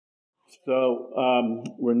So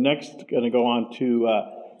we're next going to go on to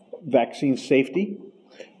vaccine safety.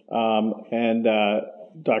 And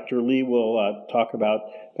Dr. Lee will talk about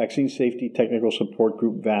Vaccine Safety Technical Support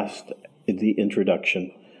Group, VaST, in the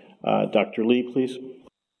introduction. Dr. Lee, please.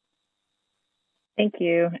 Thank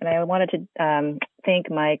you. And I wanted to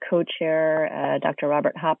thank my co-chair, Dr.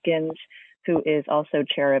 Robert Hopkins, who is also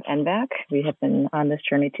chair of NVAC. We have been on this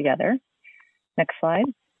journey together. Next slide.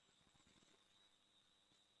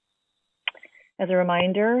 As a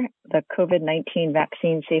reminder, the COVID-19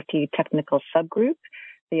 Vaccine Safety Technical Subgroup,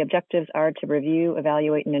 the objectives are to review,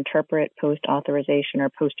 evaluate, and interpret post-authorization or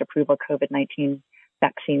post-approval COVID-19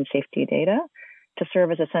 vaccine safety data, to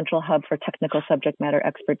serve as a central hub for technical subject matter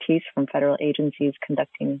expertise from federal agencies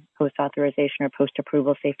conducting post-authorization or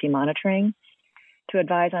post-approval safety monitoring, to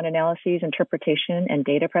advise on analyses, interpretation, and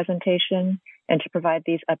data presentation, and to provide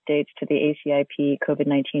these updates to the ACIP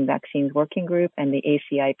COVID-19 Vaccines Working Group and the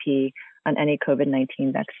ACIP on any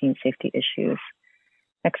COVID-19 vaccine safety issues.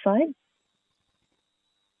 Next slide.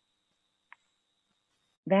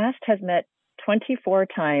 VaST has met 24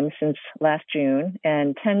 times since last June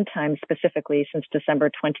and 10 times specifically since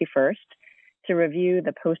December 21st to review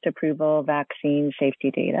the post-approval vaccine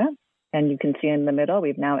safety data. And you can see in the middle,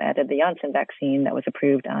 we've now added the Janssen vaccine that was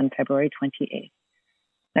approved on February 28th.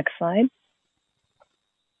 Next slide.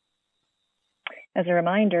 As a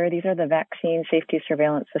reminder, these are the vaccine safety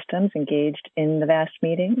surveillance systems engaged in the VaST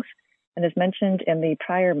meetings. And as mentioned in the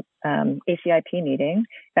prior ACIP meeting,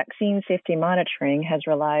 vaccine safety monitoring has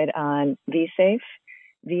relied on VSafe,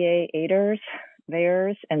 VA AIDers,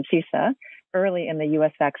 VAERS, and CISA early in the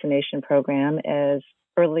U.S. vaccination program as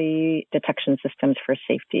early detection systems for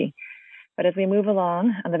safety. But as we move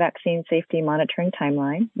along on the vaccine safety monitoring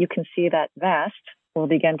timeline, you can see that VaST will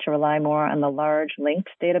begin to rely more on the large linked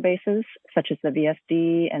databases, such as the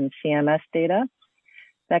VSD and CMS data,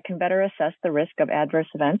 that can better assess the risk of adverse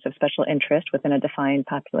events of special interest within a defined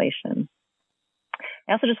population.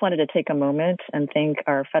 I also just wanted to take a moment and thank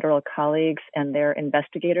our federal colleagues and their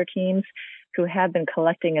investigator teams who have been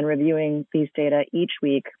collecting and reviewing these data each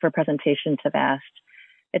week for presentation to VaST.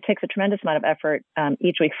 It takes a tremendous amount of effort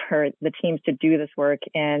each week for the teams to do this work,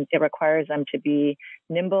 and it requires them to be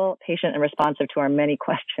nimble, patient, and responsive to our many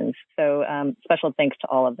questions. So special thanks to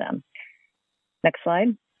all of them. Next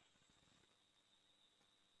slide.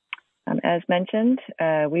 As mentioned,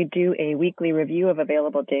 we do a weekly review of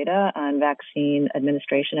available data on vaccine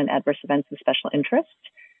administration and adverse events of special interest,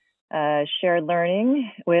 shared learning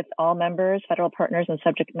with all members, federal partners, and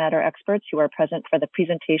subject matter experts who are present for the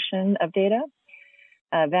presentation of data.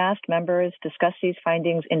 VaST members discuss these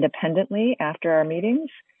findings independently after our meetings,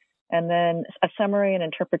 and then a summary and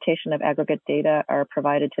interpretation of aggregate data are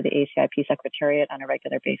provided to the ACIP Secretariat on a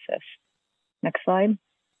regular basis. Next slide.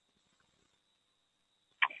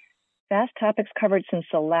 VaST topics covered since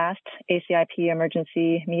the last ACIP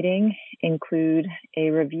emergency meeting include a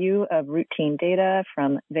review of routine data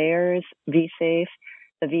from VAERS, VSafe,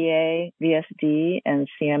 the VA, VSD, and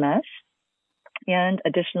CMS, and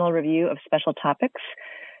additional review of special topics,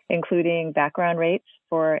 including background rates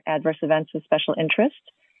for adverse events of special interest,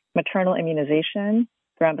 maternal immunization,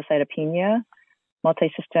 thrombocytopenia,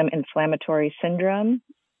 multisystem inflammatory syndrome,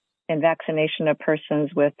 and vaccination of persons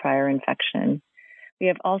with prior infection. We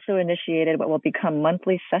have also initiated what will become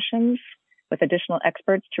monthly sessions with additional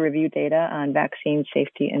experts to review data on vaccine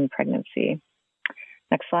safety in pregnancy.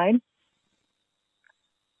 Next slide.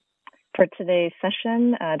 For today's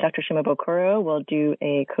session, Dr. Shimabukuro will do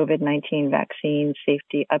a COVID-19 vaccine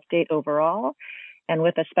safety update overall, and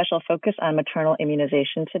with a special focus on maternal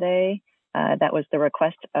immunization today. That was the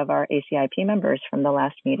request of our ACIP members from the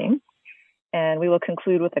last meeting. And we will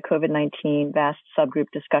conclude with a COVID-19 VaST subgroup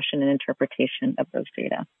discussion and interpretation of those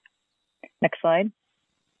data. Next slide.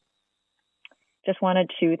 Just wanted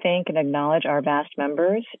to thank and acknowledge our VaST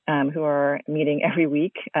members who are meeting every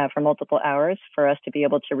week for multiple hours for us to be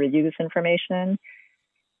able to review this information,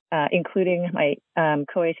 including my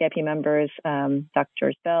co-ACIP members,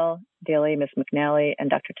 Drs. Bell, Daly, Ms. McNally, and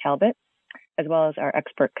Dr. Talbot, as well as our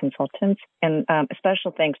expert consultants. And a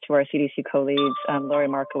special thanks to our CDC co-leads, Lori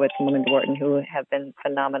Markowitz and Melinda Wharton, who have been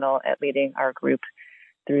phenomenal at leading our group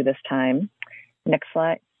through this time. Next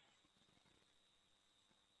slide.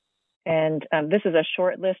 And this is a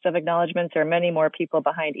short list of acknowledgments. There are many more people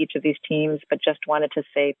behind each of these teams, but just wanted to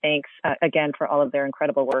say thanks again for all of their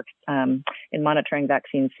incredible work in monitoring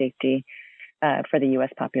vaccine safety for the U.S.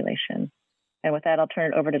 population. And with that, I'll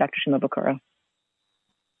turn it over to Dr. Shimabukuro.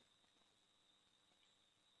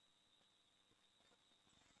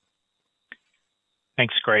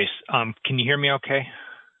 Thanks, Grace. Can you hear me okay?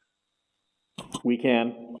 We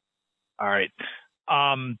can. All right.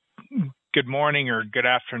 Good morning or good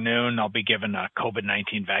afternoon. I'll be giving a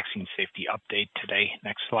COVID-19 vaccine safety update today.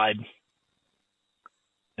 Next slide.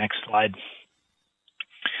 Next slide.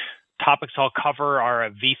 Topics I'll cover are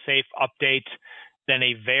a VSafe update, then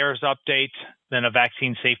a VAERS update, then a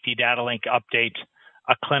vaccine safety data link update,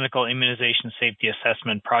 a clinical immunization safety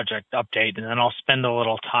assessment project update, and then I'll spend a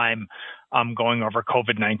little time going over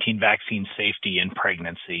COVID-19 vaccine safety in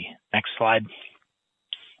pregnancy. Next slide.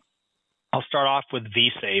 I'll start off with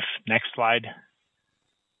VSafe. Next slide.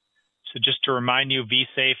 So just to remind you,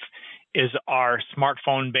 VSafe is our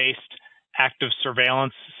smartphone-based active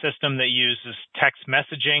surveillance system that uses text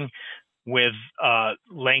messaging with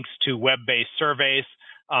links to web-based surveys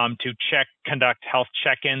to conduct health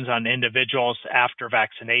check-ins on individuals after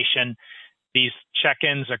vaccination. These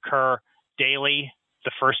check-ins occur daily,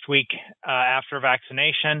 the first week after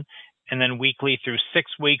vaccination, and then weekly through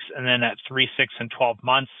 6 weeks, and then at 3, 6, and 12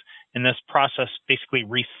 months. And this process basically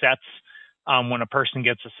resets when a person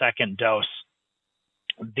gets a second dose.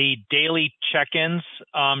 The daily check-ins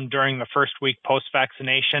during the first week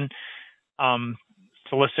post-vaccination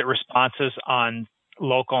solicit responses on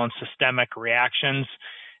local and systemic reactions.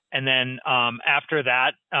 And then after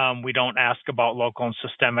that, we don't ask about local and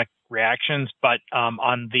systemic reactions, but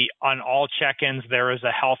on all check-ins, there is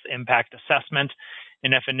a health impact assessment.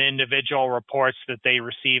 And if an individual reports that they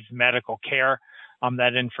received medical care,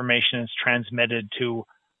 that information is transmitted to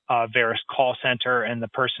a VaERS call center, and the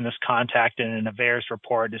person is contacted, and a VaERS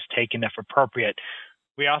report is taken if appropriate.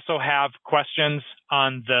 We also have questions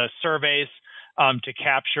on the surveys to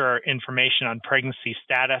capture information on pregnancy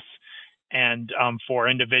status. And for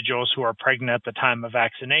individuals who are pregnant at the time of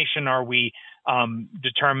vaccination, or we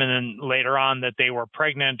determine later on that they were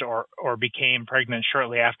pregnant or became pregnant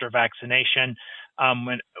shortly after vaccination,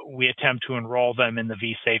 when we attempt to enroll them in the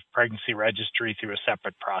VSafe pregnancy registry through a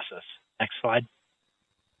separate process. Next slide.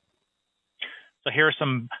 So here are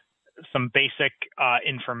some basic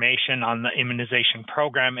information on the immunization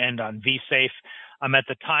program and on VSafe. At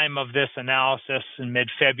the time of this analysis in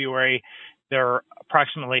mid-February, there are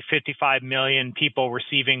approximately 55 million people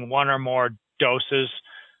receiving one or more doses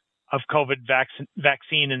of COVID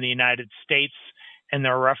vaccine in the United States, and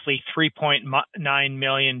there are roughly 3.9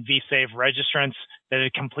 million VSafe registrants that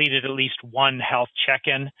had completed at least one health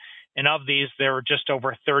check-in. And of these, there were just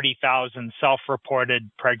over 30,000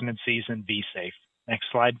 self-reported pregnancies in VSafe. Next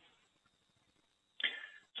slide.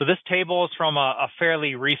 So this table is from a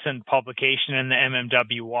fairly recent publication in the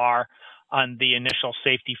MMWR on the initial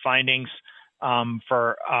safety findings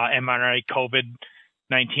for mRNA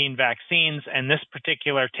COVID-19 vaccines. And this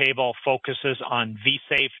particular table focuses on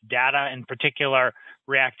VSafe data, in particular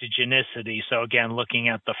reactogenicity. So again, looking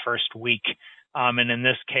at the first week, and in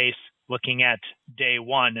this case, looking at day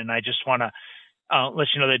one. And I just want to let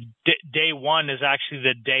you know that day one is actually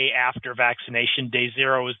the day after vaccination. Day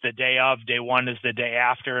 0 is the day of. Day 1 is the day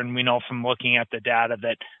after. And we know from looking at the data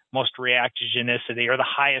that most reactogenicity, or the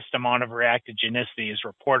highest amount of reactogenicity, is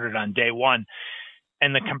reported on day 1.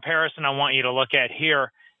 And the comparison I want you to look at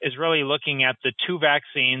here is really looking at the two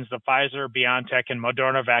vaccines, the Pfizer, BioNTech, and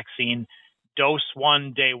Moderna vaccine, dose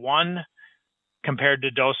 1, day 1, compared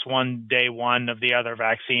to dose 1, day 1 of the other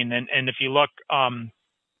vaccine. And if you look,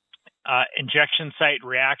 injection site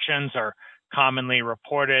reactions are commonly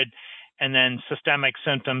reported, and then systemic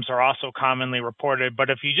symptoms are also commonly reported. But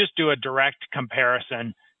if you just do a direct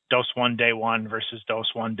comparison, dose 1, day 1 versus dose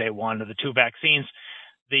 1, day 1 of the two vaccines,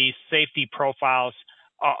 the safety profiles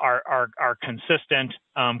are consistent,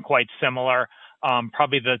 quite similar.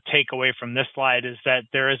 Probably the takeaway from this slide is that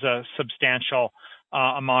there is a substantial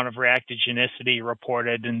amount of reactogenicity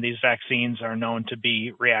reported, and these vaccines are known to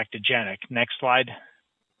be reactogenic. Next slide.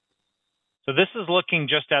 So this is looking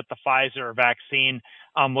just at the Pfizer vaccine,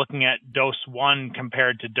 looking at dose 1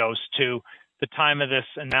 compared to dose 2. The time of this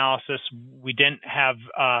analysis, we didn't have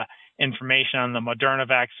information on the Moderna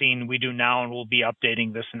vaccine. We do now, and we'll be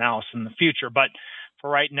updating this analysis in the future. But for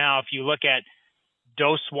right now, if you look at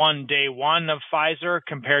dose 1, day 1 of Pfizer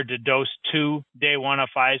compared to dose 2, day 1 of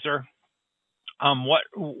Pfizer,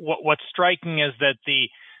 what's striking is that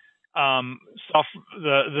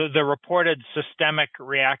the reported systemic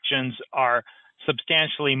reactions are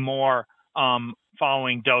substantially more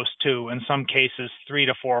following dose 2, in some cases 3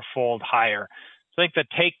 to 4-fold higher. So I think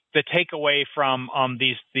the takeaway from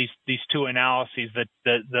these two analyses, that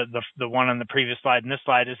the one on the previous slide and this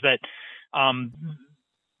slide, is that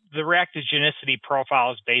the reactogenicity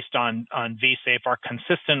profiles based on VSafe are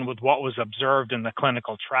consistent with what was observed in the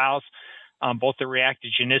clinical trials. Both the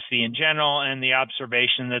reactogenicity in general and the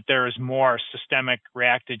observation that there is more systemic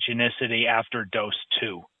reactogenicity after dose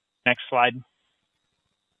 2. Next slide.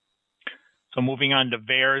 So moving on to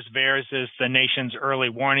VAERS. VAERS is the nation's early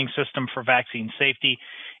warning system for vaccine safety.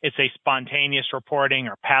 It's a spontaneous reporting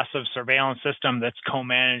or passive surveillance system that's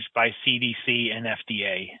co-managed by CDC and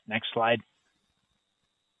FDA. Next slide.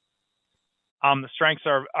 The strengths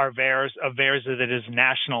of VAERS is that it is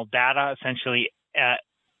national data. Essentially,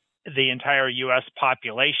 the entire U.S.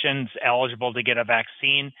 population is eligible to get a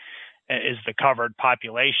vaccine, is the covered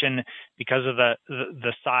population. Because of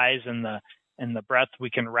the size and the breadth, we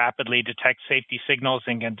can rapidly detect safety signals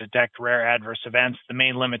and can detect rare adverse events. The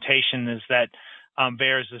main limitation is that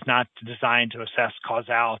VAERS is not designed to assess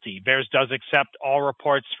causality. VAERS does accept all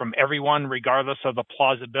reports from everyone, regardless of the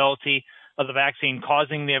plausibility of the vaccine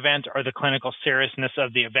causing the event or the clinical seriousness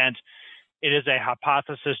of the event. It is a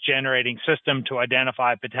hypothesis-generating system to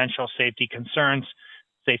identify potential safety concerns,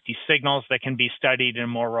 safety signals that can be studied in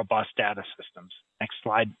more robust data systems. Next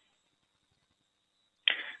slide.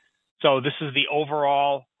 So this is the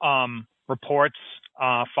overall reports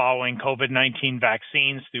following COVID-19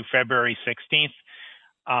 vaccines through February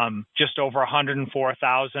 16th. Just over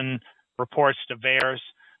 104,000 reports to VAERS,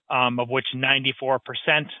 of which 94%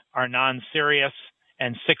 are non-serious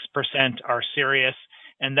and 6% are serious.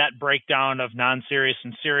 And that breakdown of non-serious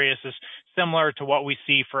and serious is similar to what we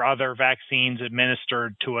see for other vaccines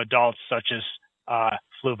administered to adults, such as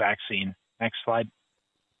flu vaccine. Next slide.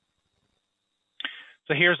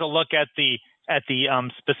 So here's a look at the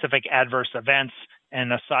specific adverse events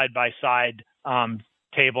and the side-by-side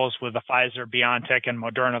tables with the Pfizer, BioNTech, and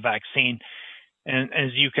Moderna vaccine. And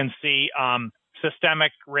as you can see,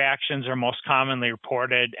 systemic reactions are most commonly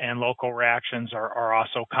reported, and local reactions are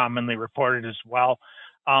also commonly reported as well.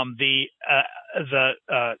 The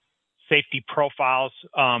safety profiles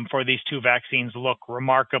for these two vaccines look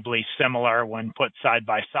remarkably similar when put side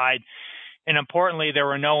by side. And importantly, there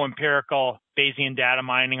were no empirical Bayesian data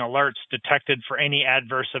mining alerts detected for any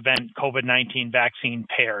adverse event COVID-19 vaccine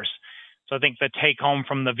pairs. So I think the take home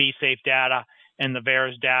from the VSafe data and the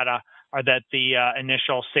VAERS data are that the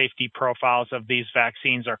initial safety profiles of these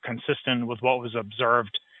vaccines are consistent with what was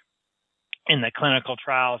observed in the clinical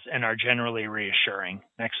trials and are generally reassuring.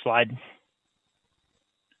 Next slide.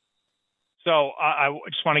 So I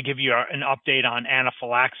just want to give you an update on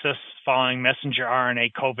anaphylaxis following messenger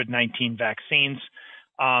RNA COVID-19 vaccines.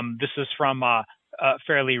 This is from a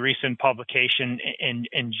fairly recent publication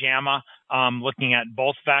in JAMA looking at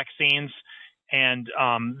both vaccines. And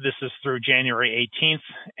this is through January 18th.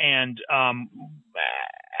 And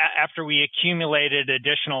after we accumulated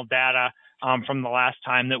additional data from the last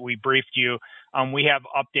time that we briefed you, we have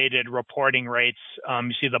updated reporting rates.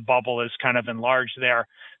 You see the bubble is kind of enlarged there.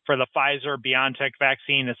 For the Pfizer BioNTech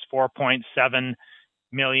vaccine, it's 4.7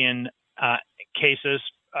 million cases.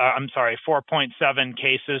 4.7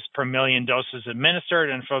 cases per million doses administered.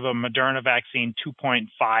 And for the Moderna vaccine,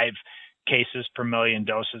 2.5 cases per million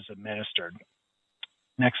doses administered.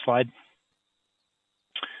 Next slide.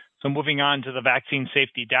 So moving on to the vaccine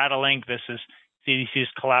safety data link, this is CDC's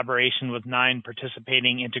collaboration with 9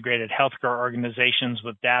 participating integrated healthcare organizations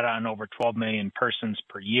with data on over 12 million persons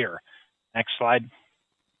per year. Next slide.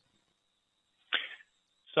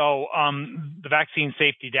 So the vaccine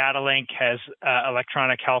safety data link has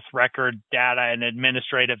electronic health record data and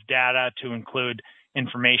administrative data to include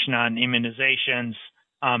information on immunizations,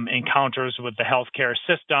 encounters with the healthcare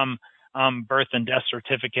system, birth and death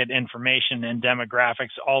certificate information, and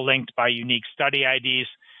demographics, all linked by unique study IDs.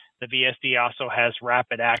 The VSD also has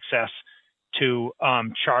rapid access to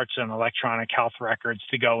charts and electronic health records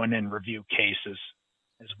to go in and review cases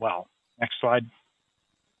as well. Next slide.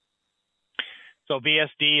 So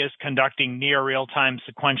VSD is conducting near real-time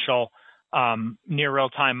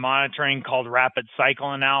monitoring called rapid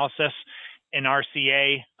cycle analysis. In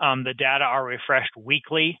RCA, the data are refreshed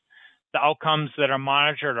weekly. The outcomes that are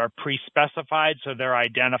monitored are pre-specified, so they're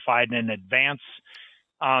identified in advance.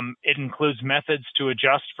 It includes methods to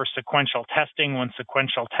adjust for sequential testing when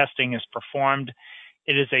sequential testing is performed.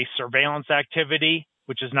 It is a surveillance activity,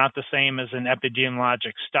 which is not the same as an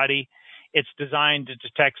epidemiologic study. It's designed to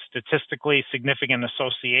detect statistically significant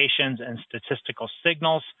associations and statistical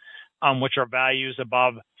signals, which are values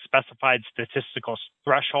above specified statistical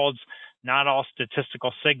thresholds. Not all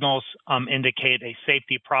statistical signals indicate a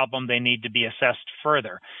safety problem. They need to be assessed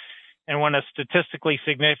further. And when a statistically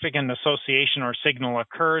significant association or signal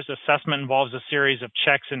occurs, assessment involves a series of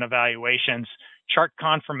checks and evaluations. Chart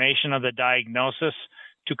confirmation of the diagnosis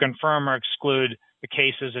to confirm or exclude the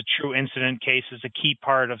case as a true incident case is a key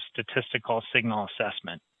part of statistical signal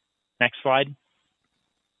assessment. Next slide.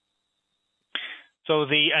 So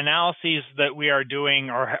the analyses that we are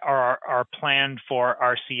doing are planned for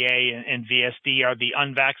RCA and VSD are the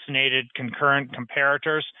unvaccinated concurrent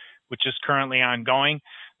comparators, which is currently ongoing.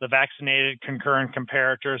 The vaccinated concurrent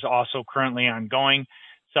comparator is also currently ongoing.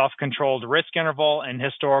 Self-controlled risk interval and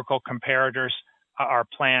historical comparators are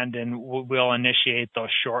planned, and we'll initiate those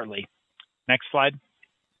shortly. Next slide.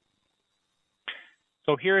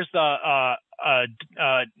 So here's the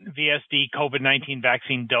VSD COVID-19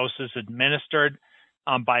 vaccine doses administered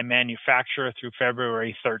by manufacturer through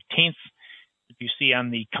February 13th. If you see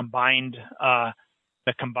on the combined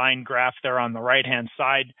graph there on the right-hand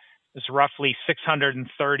side, it's roughly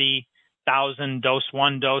 630,000 dose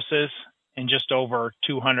 1 doses and just over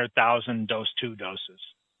 200,000 dose 2 doses.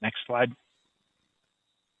 Next slide.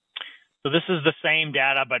 So this is the same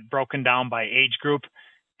data, but broken down by age group.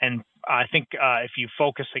 And I think if you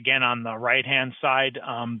focus again on the right-hand side,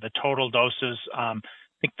 the total doses, I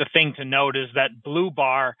think the thing to note is that blue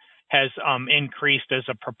bar has increased as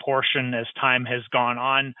a proportion as time has gone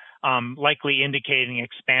on, likely indicating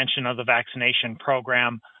expansion of the vaccination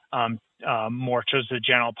program more towards the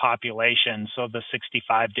general population. So the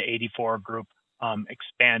 65 to 84 group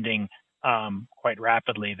expanding quite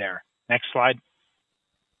rapidly there. Next slide.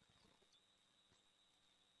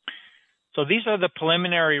 So these are the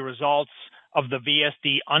preliminary results of the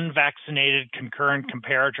VSD unvaccinated concurrent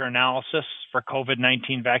comparator analysis for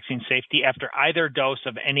COVID-19 vaccine safety after either dose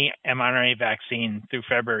of any mRNA vaccine through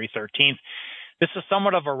February 13th. This is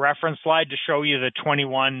somewhat of a reference slide to show you the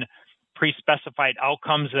 21 pre-specified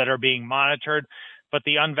outcomes that are being monitored, but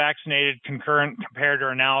the unvaccinated concurrent comparator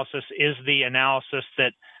analysis is the analysis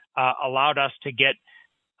that allowed us to get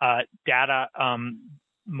data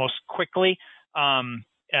most quickly.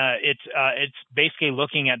 It's basically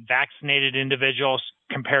looking at vaccinated individuals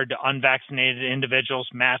compared to unvaccinated individuals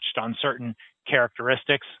matched on certain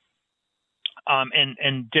characteristics,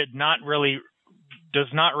 and does not really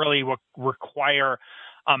require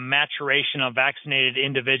a maturation of vaccinated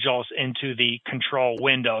individuals into the control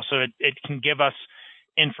window. So it can give us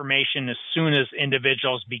information as soon as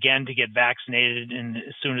individuals begin to get vaccinated and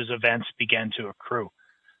as soon as events begin to accrue.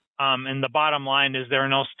 And the bottom line is there are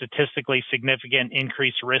no statistically significant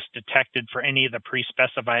increased risk detected for any of the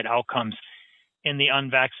pre-specified outcomes in the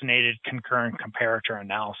unvaccinated concurrent comparator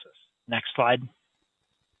analysis. Next slide.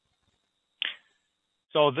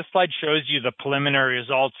 So this slide shows you the preliminary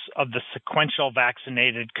results of the sequential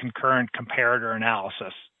vaccinated concurrent comparator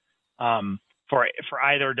analysis for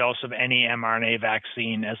either dose of any mRNA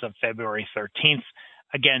vaccine as of February 13th.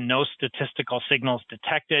 Again, no statistical signals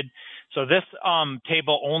detected. So this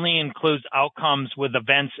table only includes outcomes with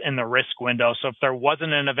events in the risk window. So if there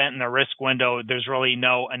wasn't an event in the risk window, there's really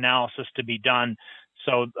no analysis to be done.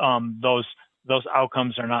 So those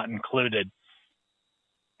outcomes are not included.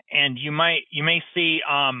 And you may see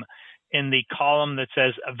in the column that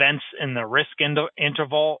says events in the risk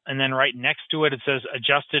interval, and then right next to it, it says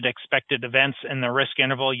adjusted expected events in the risk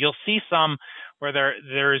interval. You'll see some where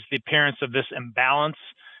there's the appearance of this imbalance,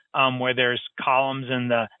 where there's columns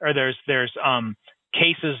there's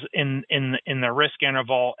cases in the risk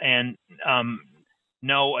interval and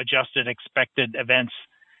no adjusted expected events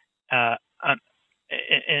in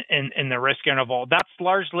the risk interval. That's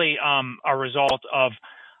largely a result of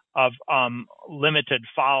limited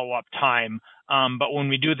follow-up time. But when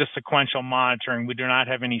we do the sequential monitoring, we do not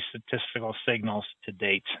have any statistical signals to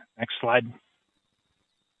date. Next slide.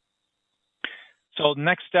 So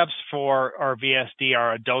next steps for our VSD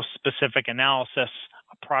are a dose-specific analysis,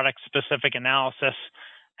 a product-specific analysis,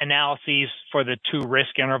 analyses for the two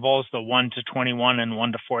risk intervals, the 1 to 21 and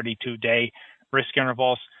 1 to 42 day risk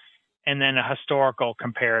intervals, and then a historical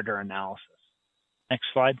comparator analysis.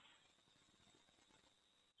 Next slide.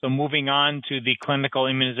 So moving on to the Clinical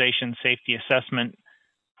Immunization Safety Assessment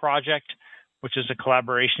Project, which is a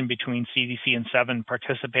collaboration between CDC and 7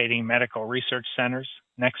 participating medical research centers.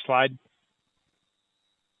 Next slide.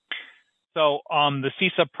 So the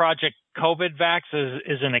CISA Project COVID-Vax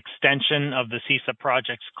is an extension of the CISA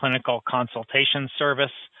Project's clinical consultation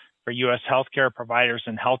service for U.S. healthcare providers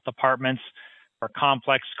and health departments for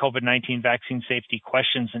complex COVID-19 vaccine safety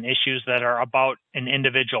questions and issues that are about an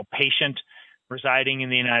individual patient residing in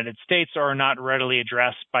the United States or are not readily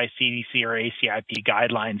addressed by CDC or ACIP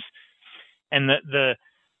guidelines. And the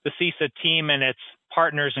CISA team and its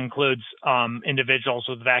partners includes individuals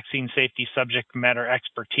with vaccine safety subject matter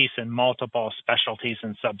expertise in multiple specialties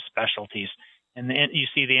and subspecialties. And you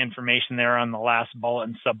see the information there on the last bullet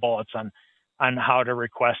and sub-bullets on how to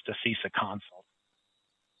request a CISA consult.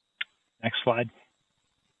 Next slide.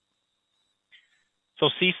 So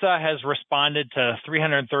CISA has responded to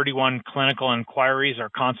 331 clinical inquiries or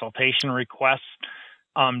consultation requests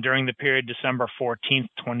during the period December 14th,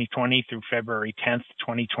 2020 through February 10th,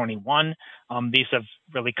 2021. These have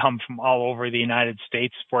really come from all over the United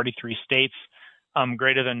States, 43 states,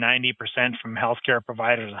 greater than 90% from healthcare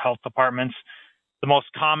providers and health departments. The most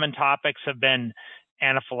common topics have been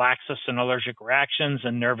anaphylaxis and allergic reactions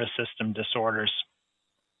and nervous system disorders.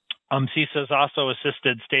 CISA has also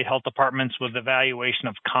assisted state health departments with evaluation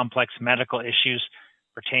of complex medical issues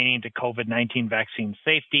pertaining to COVID-19 vaccine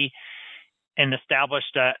safety, and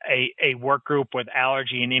established a work group with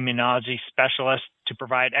allergy and immunology specialists to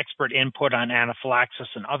provide expert input on anaphylaxis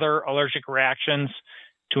and other allergic reactions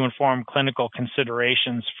to inform clinical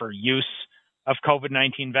considerations for use of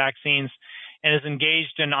COVID-19 vaccines, and is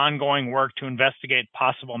engaged in ongoing work to investigate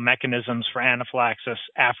possible mechanisms for anaphylaxis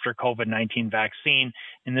after COVID-19 vaccine,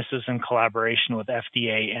 and this is in collaboration with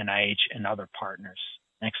FDA, NIH, and other partners.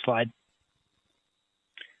 Next slide.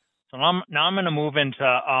 So now I'm going to move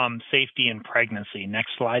into safety and pregnancy.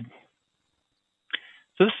 Next slide.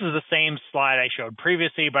 So this is the same slide I showed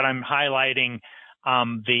previously, but I'm highlighting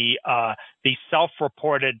the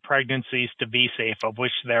self-reported pregnancies to VSafe, of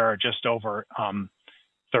which there are just over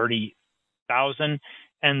 30,000.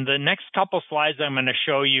 And the next couple slides I'm going to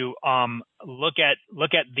show you look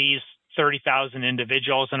at these 30,000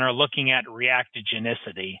 individuals and are looking at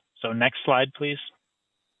reactogenicity. So next slide, please.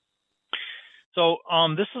 So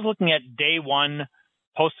this is looking at day one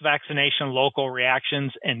post-vaccination local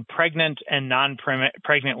reactions in pregnant and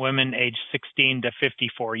non-pregnant women aged 16 to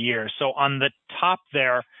 54 years. So on the top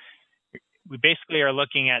there, we basically are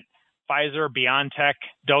looking at Pfizer-BioNTech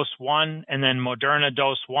dose 1 and then Moderna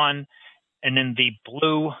dose 1. And in the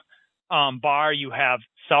blue bar, you have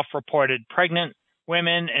self-reported pregnant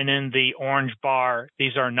women, and in the orange bar,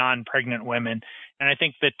 these are non-pregnant women. And I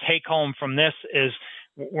think the take-home from this is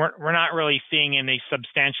we're not really seeing any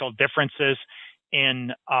substantial differences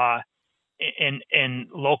in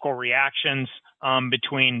local reactions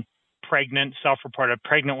between self-reported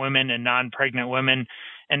pregnant women and non-pregnant women.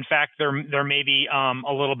 In fact, there may be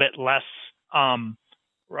a little bit less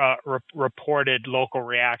reported local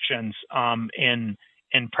reactions in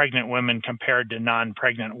pregnant women compared to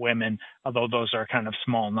non-pregnant women, although those are kind of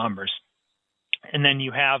small numbers. And then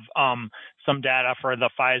you have some data for the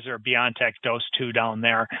Pfizer-BioNTech dose 2 down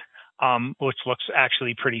there, which looks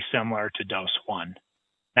actually pretty similar to dose 1.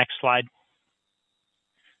 Next slide.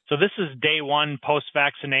 So this is day one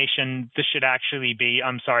post-vaccination. This should actually be,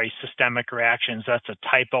 systemic reactions. That's a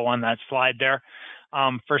typo on that slide there.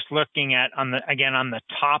 First looking at, on the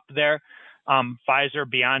top there,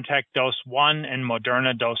 Pfizer-BioNTech dose 1 and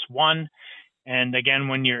Moderna dose 1. And again,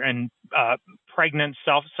 when you're in pregnant,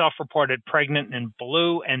 self-reported pregnant in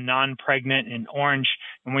blue and non-pregnant in orange,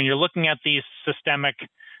 and when you're looking at these systemic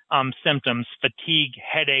symptoms, fatigue,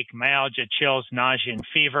 headache, myalgia, chills, nausea, and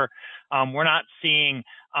fever, we're not seeing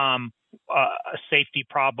a safety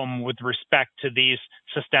problem with respect to these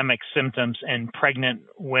systemic symptoms in pregnant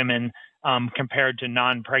women compared to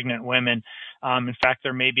non-pregnant women. In fact,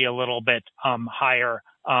 there may be a little bit higher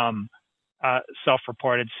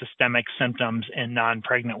self-reported systemic symptoms in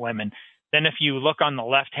non-pregnant women. Then if you look on the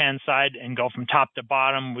left-hand side and go from top to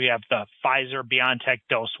bottom, we have the Pfizer-BioNTech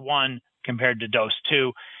dose 1 compared to dose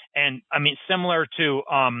 2. And I mean, similar to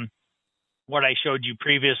what I showed you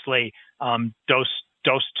previously,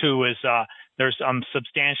 dose 2 is there's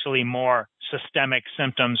substantially more systemic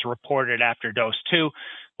symptoms reported after dose 2.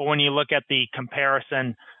 But when you look at the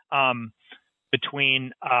comparison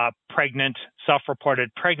between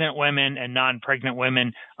self-reported pregnant women and non-pregnant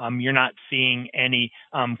women, you're not seeing any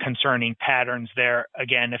concerning patterns there.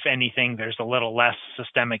 Again, if anything, there's a little less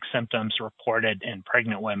systemic symptoms reported in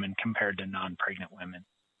pregnant women compared to non-pregnant women.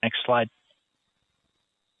 Next slide.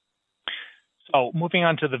 So moving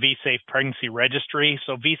on to the VSafe Pregnancy Registry.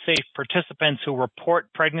 So VSafe participants who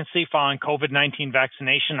report pregnancy following COVID-19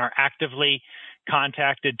 vaccination are actively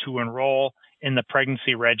contacted to enroll in the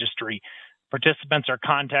pregnancy registry. Participants are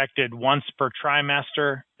contacted once per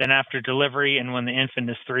trimester, then after delivery, and when the infant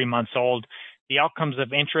is 3 months old. The outcomes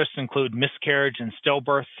of interest include miscarriage and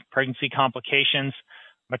stillbirth, pregnancy complications,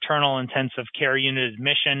 maternal intensive care unit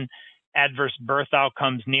admission, adverse birth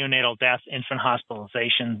outcomes, neonatal death, infant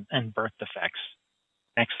hospitalization, and birth defects.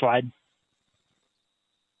 Next slide.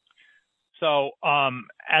 So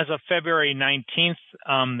as of February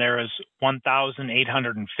 19th, there is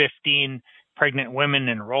 1,815 pregnant women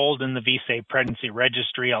enrolled in the VSafe Pregnancy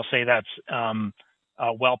Registry. I'll say that's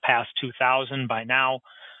well past 2,000 by now.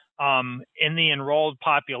 In the enrolled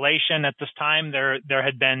population at this time, there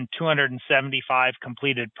had been 275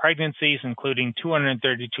 completed pregnancies, including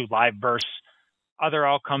 232 live births. Other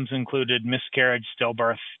outcomes included miscarriage,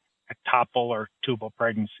 stillbirth, ectopical or tubal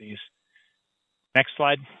pregnancies. Next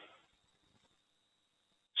slide.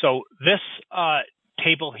 So this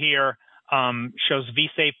table here shows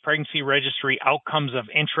VSafe pregnancy registry outcomes of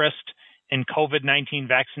interest in COVID-19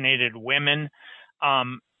 vaccinated women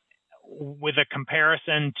with a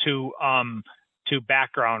comparison to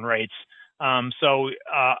background rates. So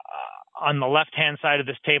on the left-hand side of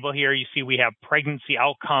this table here, you see we have pregnancy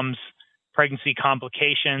outcomes, pregnancy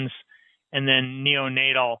complications, and then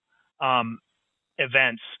neonatal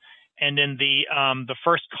events. And in the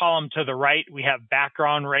first column to the right, we have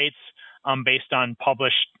background rates based on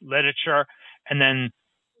published literature, and then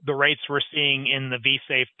the rates we're seeing in the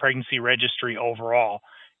VSafe pregnancy registry overall.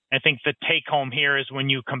 I think the take-home here is when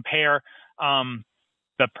you compare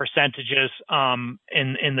the percentages in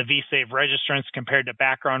the VSafe registrants compared to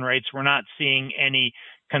background rates, we're not seeing any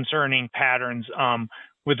concerning patterns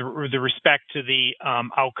with respect to the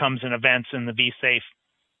outcomes and events in the VSafe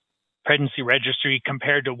pregnancy registry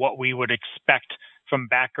compared to what we would expect from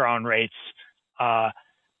background rates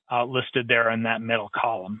listed there in that middle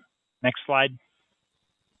column. Next slide.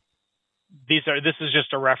 This is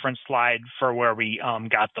just a reference slide for where we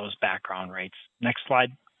got those background rates. Next slide.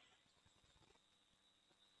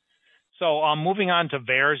 So moving on to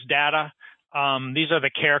VAERS data. These are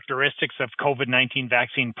the characteristics of COVID-19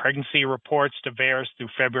 vaccine pregnancy reports to VAERS through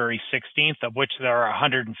February 16th, of which there are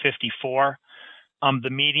 154. The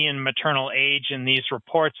median maternal age in these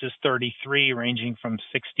reports is 33, ranging from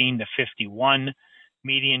 16 to 51.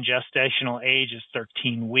 Median gestational age is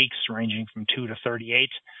 13 weeks, ranging from 2 to 38.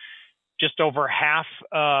 Just over half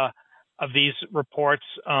of these reports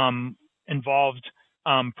involved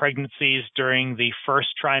pregnancies during the first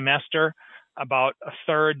trimester, about a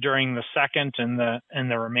third during the second, and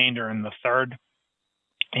the remainder in the third.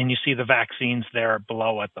 And you see the vaccines there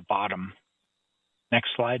below at the bottom. Next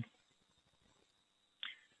slide.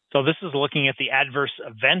 So this is looking at the adverse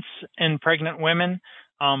events in pregnant women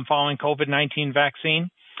following COVID-19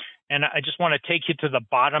 vaccine. And I just want to take you to the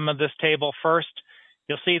bottom of this table first.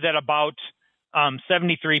 You'll see that about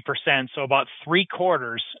 73%, so about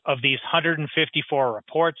 3/4 of these 154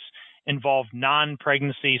 reports involve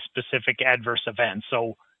non-pregnancy specific adverse events.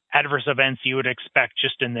 So adverse events you would expect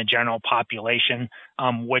just in the general population,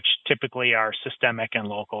 which typically are systemic and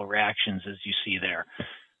local reactions, as you see there.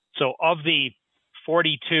 So of the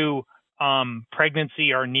 42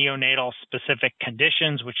 pregnancy or neonatal specific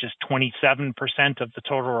conditions, which is 27% of the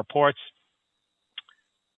total reports,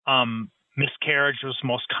 miscarriage was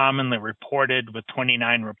most commonly reported with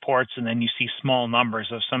 29 reports, and then you see small numbers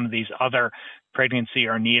of some of these other pregnancy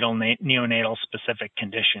or neonatal specific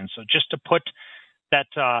conditions. So just to put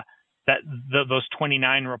those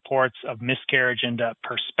 29 reports of miscarriage into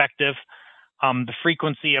perspective, the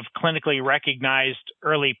frequency of clinically recognized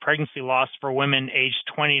early pregnancy loss for women aged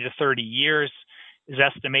 20 to 30 years is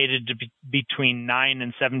estimated to be between 9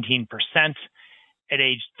 and 17%. At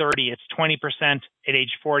age 30, it's 20%. At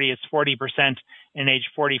age 40, it's 40%. And age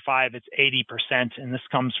 45, it's 80%. And this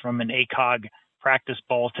comes from an ACOG practice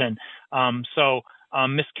bulletin. So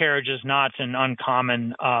miscarriage is not an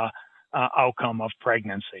uncommon outcome of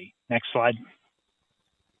pregnancy. Next slide.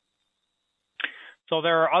 So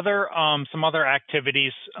there are some other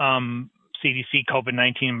activities, CDC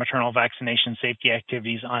COVID-19 maternal vaccination safety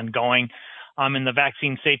activities ongoing. In the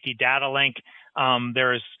Vaccine Safety Data Link,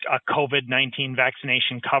 there's a COVID-19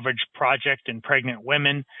 vaccination coverage project in pregnant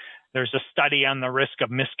women. There's a study on the risk of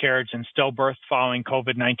miscarriage and stillbirth following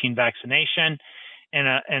COVID-19 vaccination, and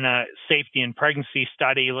a safety and pregnancy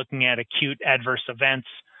study looking at acute adverse events,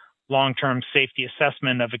 long-term safety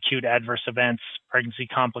assessment of acute adverse events, pregnancy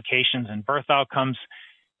complications and birth outcomes,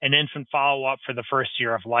 and infant follow-up for the first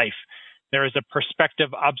year of life. There is a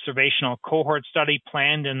prospective observational cohort study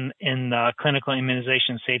planned in the Clinical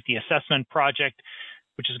Immunization Safety Assessment Project,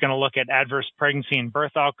 which is going to look at adverse pregnancy and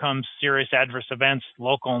birth outcomes, serious adverse events,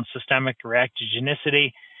 local and systemic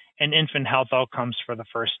reactogenicity, and infant health outcomes for the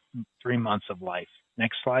first 3 months of life.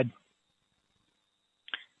 Next slide.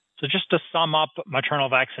 So just to sum up maternal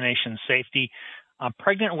vaccination safety,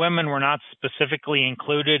 pregnant women were not specifically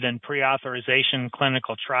included in pre-authorization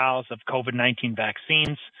clinical trials of COVID-19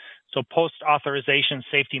 vaccines. So post-authorization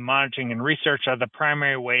safety monitoring and research are the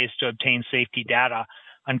primary ways to obtain safety data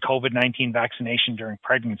on COVID-19 vaccination during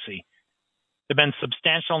pregnancy. There have been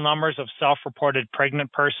substantial numbers of self-reported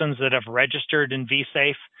pregnant persons that have registered in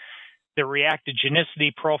VSafe. The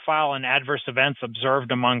reactogenicity profile and adverse events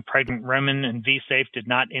observed among pregnant women in VSafe did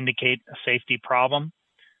not indicate a safety problem.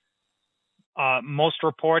 Most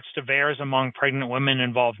reports to VAERS among pregnant women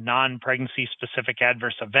involve non-pregnancy specific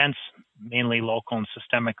adverse events, mainly local and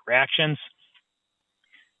systemic reactions.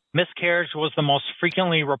 Miscarriage was the most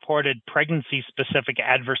frequently reported pregnancy-specific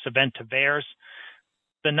adverse event to VAERS.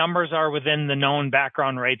 The numbers are within the known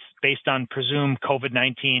background rates based on presumed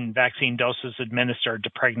COVID-19 vaccine doses administered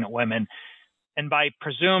to pregnant women. And by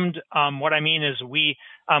presumed, what I mean is we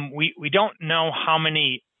don't know how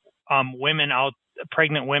many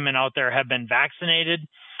pregnant women out there have been vaccinated,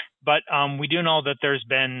 but we do know that there's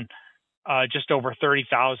been just over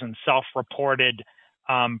 30,000 self-reported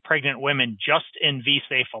pregnant women just in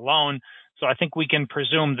VSafe alone. So I think we can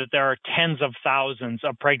presume that there are tens of thousands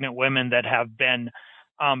of pregnant women that have been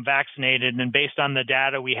vaccinated. And based on the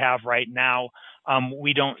data we have right now,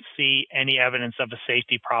 we don't see any evidence of a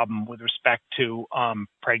safety problem with respect to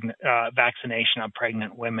vaccination of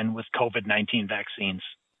pregnant women with COVID-19 vaccines.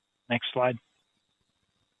 Next slide.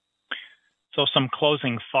 So some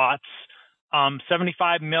closing thoughts.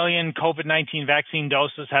 75 million COVID-19 vaccine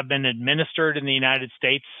doses have been administered in the United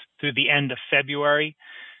States through the end of February.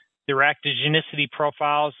 The reactogenicity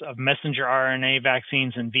profiles of messenger RNA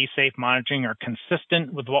vaccines and VSafe monitoring are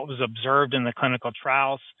consistent with what was observed in the clinical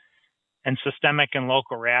trials, and systemic and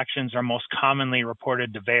local reactions are most commonly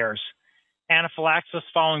reported to VAERS. Anaphylaxis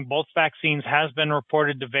following both vaccines has been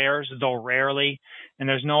reported to VAERS, though rarely, and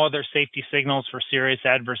there's no other safety signals for serious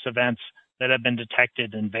adverse events that have been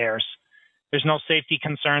detected in VAERS. There's no safety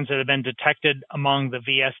concerns that have been detected among the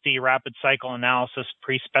VST rapid cycle analysis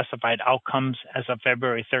pre-specified outcomes as of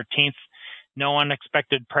February 13th. No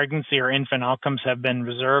unexpected pregnancy or infant outcomes have been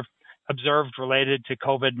observed related to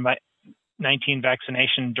COVID-19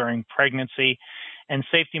 vaccination during pregnancy, and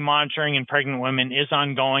safety monitoring in pregnant women is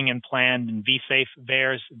ongoing and planned in VSafe,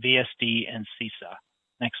 VAERS, VST, and CISA.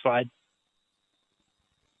 Next slide.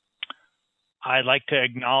 I'd like to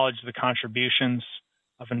acknowledge the contributions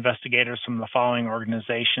of investigators from the following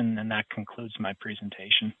organization, and that concludes my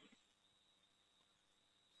presentation.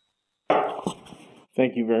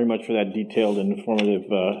 Thank you very much for that detailed and informative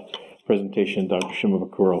presentation, Dr.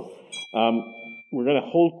 Shimabukuro. We're going to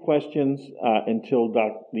hold questions until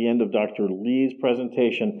the end of Dr. Lee's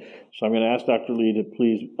presentation. So I'm going to ask Dr. Lee to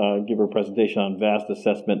please give her presentation on VaST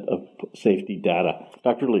assessment of safety data.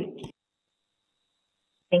 Dr. Lee.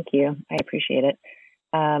 Thank you. I appreciate it.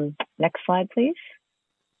 Next slide, please.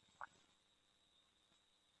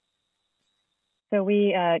 So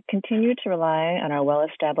we continue to rely on our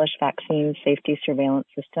well-established vaccine safety surveillance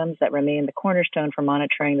systems that remain the cornerstone for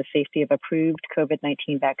monitoring the safety of approved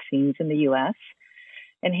COVID-19 vaccines in the U.S.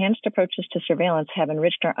 Enhanced approaches to surveillance have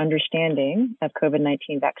enriched our understanding of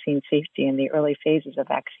COVID-19 vaccine safety in the early phases of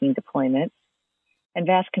vaccine deployment. And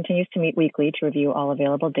VaST continues to meet weekly to review all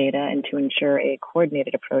available data and to ensure a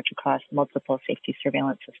coordinated approach across multiple safety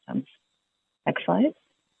surveillance systems. Next slide.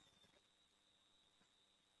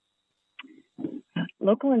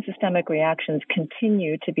 Local and systemic reactions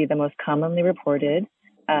continue to be the most commonly reported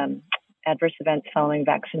adverse events following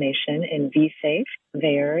vaccination in VSafe,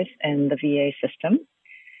 VAERS, and the VA system.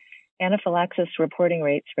 Anaphylaxis reporting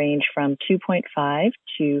rates range from 2.5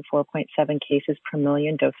 to 4.7 cases per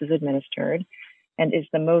million doses administered, and is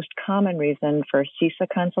the most common reason for CISA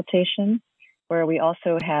consultation, where we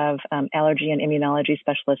also have allergy and immunology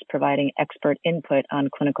specialists providing expert input on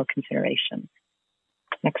clinical considerations.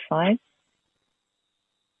 Next slide.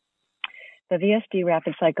 The VST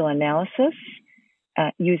rapid cycle analysis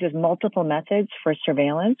uses multiple methods for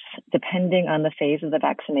surveillance depending on the phase of the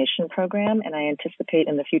vaccination program, and I anticipate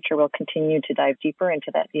in the future we'll continue to dive deeper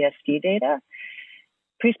into that VST data.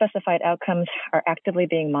 Pre-specified outcomes are actively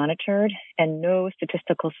being monitored, and no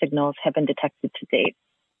statistical signals have been detected to date.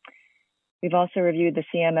 We've also reviewed the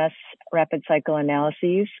CMS rapid cycle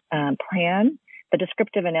analyses plan. The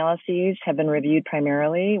descriptive analyses have been reviewed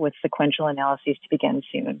primarily, with sequential analyses to begin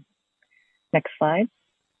soon. Next slide.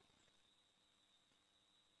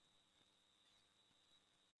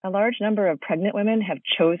 A large number of pregnant women have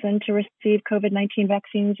chosen to receive COVID-19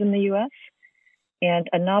 vaccines in the U.S., and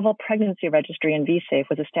a novel pregnancy registry in VSafe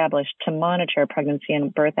was established to monitor pregnancy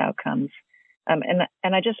and birth outcomes. And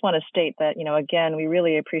I just want to state that, again, we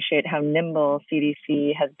really appreciate how nimble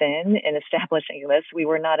CDC has been in establishing this. We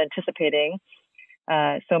were not anticipating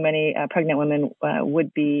so many pregnant women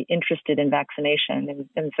would be interested in vaccination.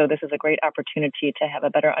 And so this is a great opportunity to have a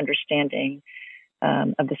better understanding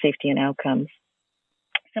of the safety and outcomes.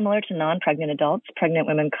 Similar to non-pregnant adults, pregnant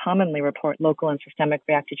women commonly report local and systemic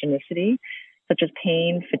reactogenicity, such as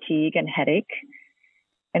pain, fatigue, and headache.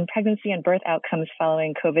 And pregnancy and birth outcomes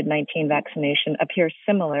following COVID-19 vaccination appear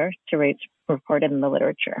similar to rates reported in the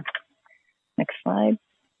literature. Next slide.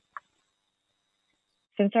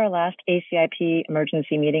 Since our last ACIP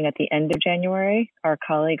emergency meeting at the end of January, our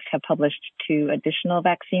colleagues have published 2 additional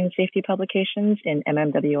vaccine safety publications in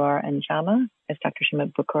MMWR and JAMA, as Dr.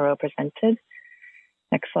 Shimabukuro presented.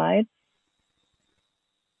 Next slide.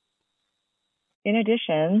 In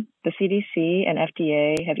addition, the CDC and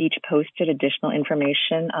FDA have each posted additional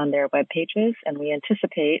information on their web pages, and we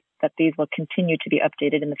anticipate that these will continue to be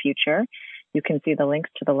updated in the future. You can see the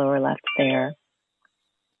links to the lower left there.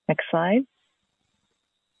 Next slide.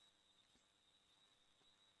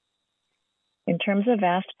 In terms of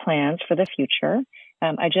VaST plans for the future,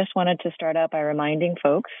 I just wanted to start out by reminding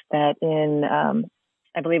folks that in,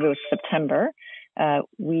 I believe it was September,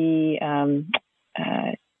 we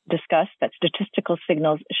discussed that statistical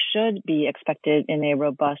signals should be expected in a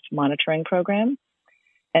robust monitoring program,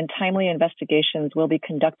 and timely investigations will be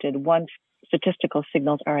conducted once statistical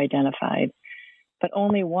signals are identified. But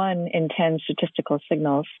only 1 in 10 statistical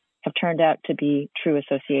signals have turned out to be true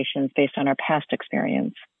associations based on our past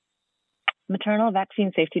experience. Maternal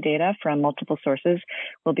vaccine safety data from multiple sources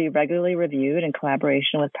will be regularly reviewed in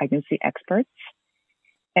collaboration with pregnancy experts.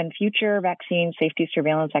 And future vaccine safety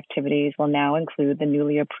surveillance activities will now include the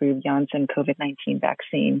newly approved Janssen COVID-19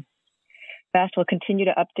 vaccine. VaST will continue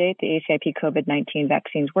to update the ACIP COVID-19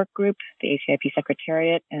 vaccines work group, the ACIP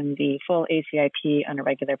Secretariat, and the full ACIP on a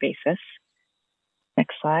regular basis.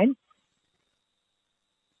 Next slide.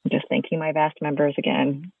 I'm just thanking my VaST members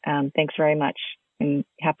again. Thanks very much. I'm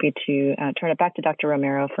happy to turn it back to Dr.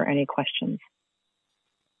 Romero for any questions.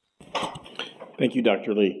 Thank you,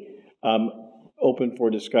 Dr. Lee. Open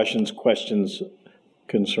for discussions, questions,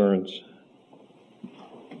 concerns.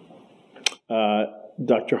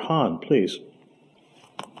 Dr. Hahn, please.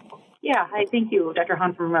 Yeah, hi, thank you, Dr.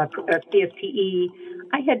 Hahn from CSPE.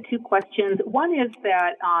 I had 2 questions. One is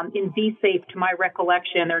that in VSafe, to my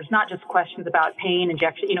recollection, there's not just questions about pain,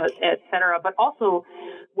 injection, et cetera, but also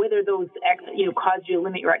whether those, cause you to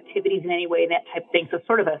limit your activities in any way, that type of thing. So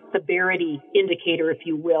sort of a severity indicator, if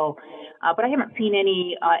you will. But I haven't seen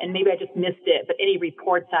any, and maybe I just missed it, but any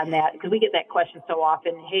reports on that, because we get that question so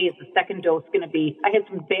often. Hey, is the second dose going to be, I had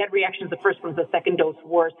some bad reactions. The first one was the second dose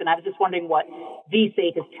worse, and I was just wondering what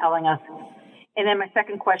VSafe is telling us. And then my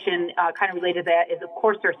second question, kind of related to that, is, of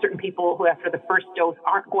course, there are certain people who, after the first dose,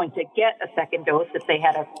 aren't going to get a second dose if they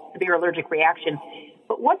had a severe allergic reaction.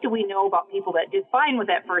 But what do we know about people that did fine with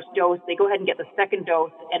that first dose? They go ahead and get the second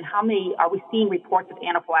dose, and how many are we seeing reports of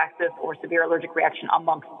anaphylaxis or severe allergic reaction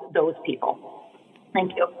amongst those people?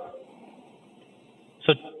 Thank you.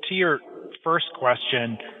 So to your first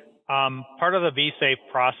question, part of the VSafe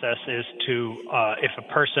process is to, if a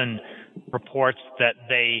person reports that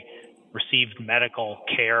they received medical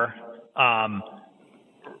care,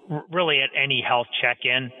 really at any health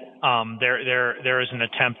check-in, there is an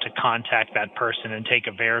attempt to contact that person and take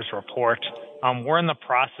a VAERS report. We're in the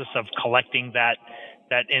process of collecting that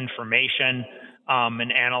information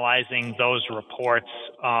and analyzing those reports,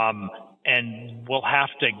 and we'll have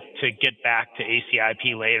to get back to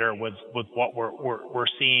ACIP later with what we're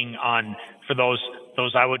seeing on for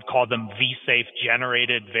those I would call them VSafe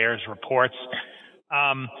generated VAERS reports.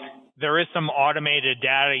 There is some automated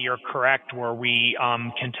data, you're correct, where we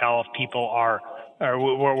can tell if people are, or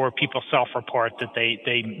where people self-report that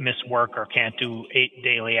they miss work or can't do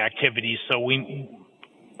daily activities. So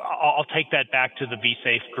I'll take that back to the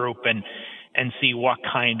VSafe group and see what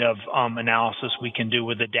kind of analysis we can do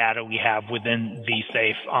with the data we have within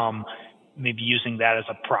VSafe, maybe using that as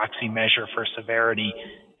a proxy measure for severity.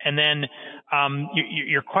 And then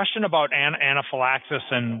your question about anaphylaxis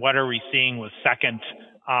and what are we seeing with second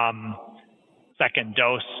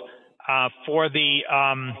dose for the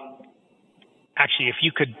actually, if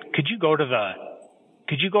you could you go to that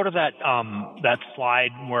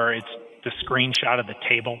slide where it's the screenshot of the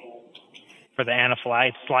table for the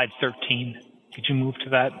anaphylaxis, slide 13. Could you move to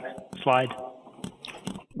that slide?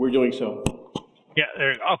 We're doing so. Yeah.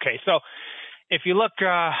 Okay. So if you look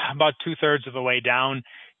about 2/3 of the way down,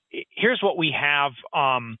 here's what we have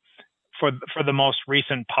for the most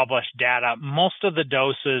recent published data. Most of the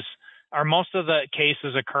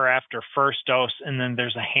cases occur after first dose, and then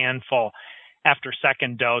there's a handful after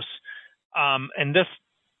second dose. And this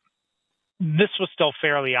was still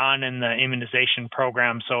fairly on in the immunization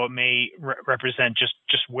program, so it may represent just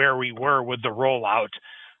where we were with the rollout.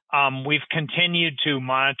 We've continued to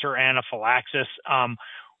monitor anaphylaxis.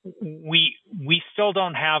 We still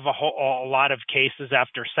don't have a lot of cases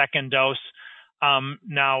after second dose.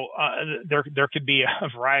 Now, there could be a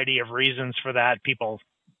variety of reasons for that. People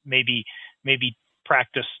maybe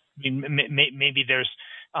practice. Maybe there's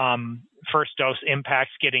first dose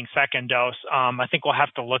impacts getting second dose. I think we'll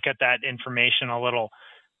have to look at that information a little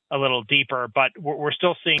a little deeper, but we're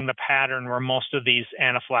still seeing the pattern where most of these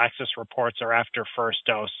anaphylaxis reports are after first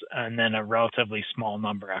dose and then a relatively small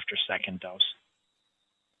number after second dose.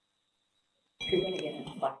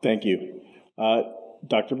 Thank you.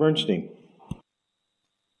 Dr. Bernstein.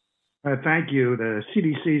 Thank you. The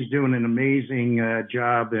CDC is doing an amazing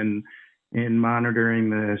job in monitoring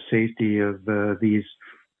the safety of these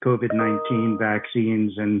COVID-19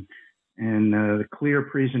 vaccines and the clear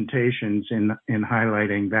presentations in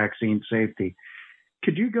highlighting vaccine safety.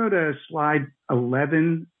 Could you go to slide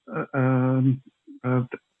 11?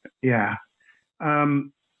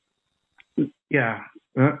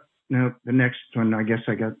 No, the next one, I guess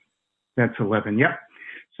that's 11. Yep.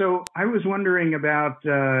 So I was wondering about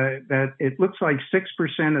that it looks like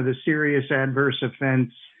 6% of the serious adverse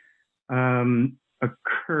events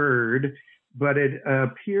occurred, but it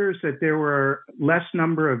appears that there were less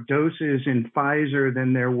number of doses in Pfizer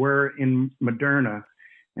than there were in Moderna.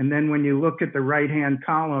 And then when you look at the right-hand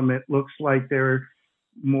column, it looks like there are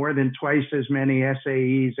more than twice as many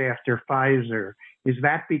SAEs after Pfizer. Is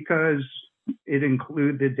that because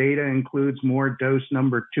the data includes more dose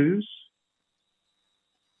number 2s?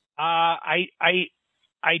 I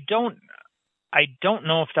don't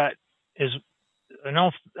know if that is. I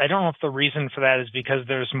don't know if the reason for that is because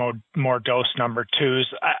there's more dose number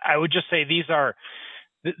 2s. I would just say these are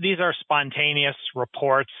spontaneous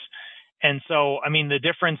reports, and so I mean the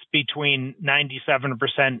difference between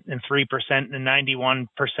 97% and 3% and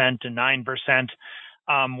 91% and 9%.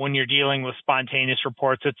 When you're dealing with spontaneous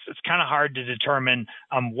reports, it's kind of hard to determine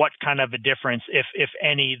what kind of a difference, if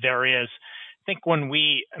any, there is. I think when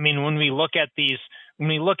we look at these, when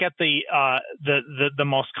we look at the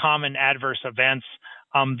most common adverse events,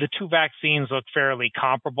 the two vaccines look fairly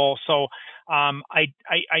comparable. So I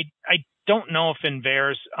don't know if in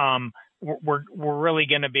VAERS we're really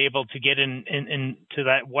going to be able to get into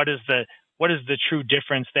that. What is the true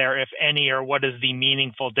difference there, if any, or what is the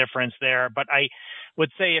meaningful difference there? But I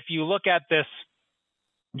would say if you look at this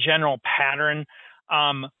general pattern,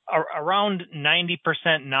 around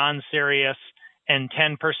 90% non-serious and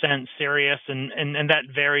 10% serious, and that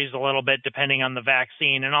varies a little bit depending on the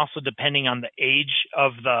vaccine and also depending on the age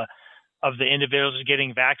of the individuals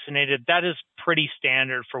getting vaccinated. That is pretty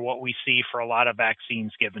standard for what we see for a lot of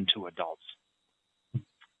vaccines given to adults.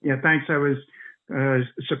 Yeah, thanks. I was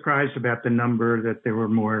surprised about the number that there were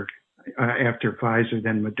more after Pfizer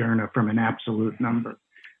than Moderna from an absolute number.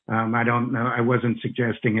 I don't know. I wasn't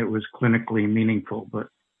suggesting it was clinically meaningful, but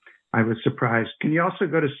I was surprised. Can you also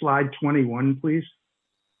go to slide 21, please?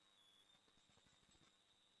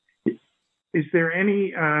 Is there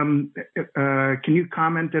any, can you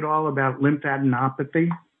comment at all about lymphadenopathy?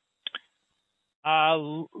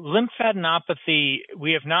 Lymphadenopathy,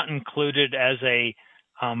 we have not included as a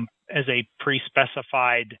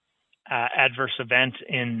pre-specified adverse event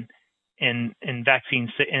in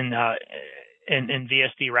vaccines in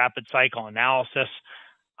VaST rapid cycle analysis.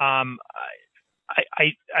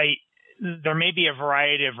 There may be a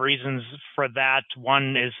variety of reasons for that.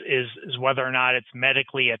 One is whether or not it's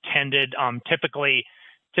medically attended. Typically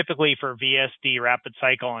for VaST rapid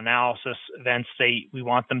cycle analysis events, we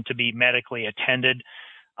want them to be medically attended.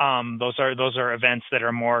 Those are events that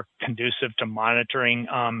are more conducive to monitoring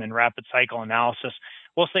in rapid cycle analysis.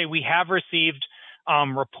 We'll say we have received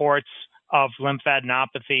reports of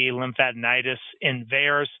lymphadenopathy, lymphadenitis in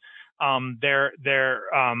VAERS.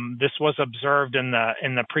 This was observed in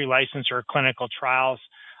the pre-licensure clinical trials.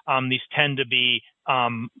 These tend to be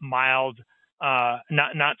mild,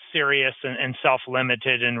 not serious, and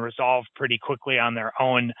self-limited, and resolve pretty quickly on their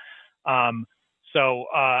own. So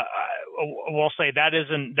we'll say that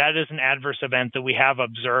is an adverse event that we have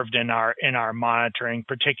observed in our monitoring,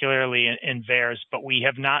 particularly in VAERS, but we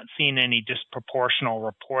have not seen any disproportional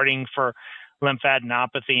reporting for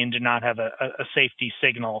lymphadenopathy and do not have a safety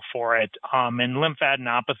signal for it. And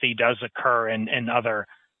lymphadenopathy does occur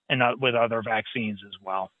with other vaccines as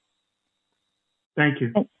well. Thank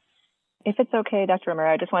you. If it's okay, Dr.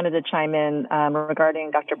 Romero, I just wanted to chime in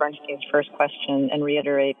regarding Dr. Bernstein's first question and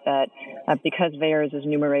reiterate that because VAERS is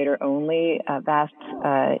numerator only, VaST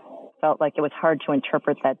felt like it was hard to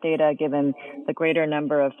interpret that data given the greater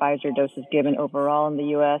number of Pfizer doses given overall in the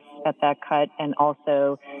U.S. at that cut, and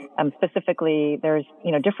also specifically there's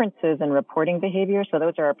differences in reporting behavior. So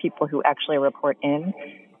those are people who actually report in.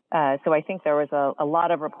 So I think there was a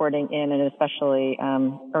lot of reporting in, and especially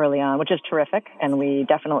early on, which is terrific, and we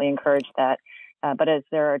definitely encourage that. But as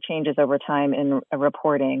there are changes over time in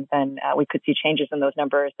reporting, then we could see changes in those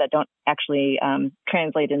numbers that don't actually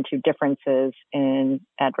translate into differences in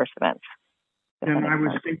adverse events. And I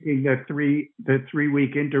was thinking the 3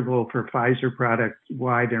 week interval for Pfizer product,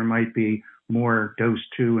 why there might be more dose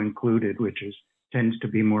 2 included, which tends to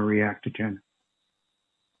be more reactogenic.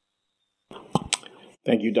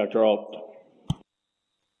 Thank you, Dr. Alt.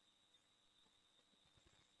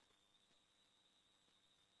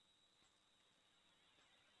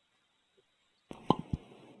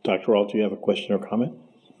 Dr. Alt, do you have a question or comment?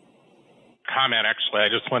 Comment, actually. I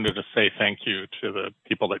just wanted to say thank you to the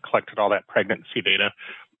people that collected all that pregnancy data.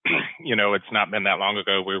 You know, it's not been that long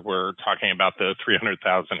ago we were talking about the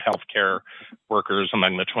 300,000 healthcare workers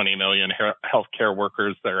among the 20 million healthcare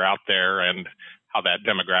workers that are out there, and how that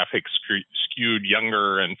demographic skewed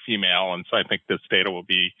younger and female. And so I think this data will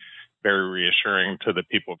be very reassuring to the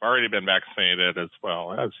people who've already been vaccinated as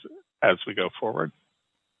well as we go forward.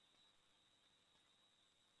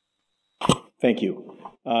 Thank you.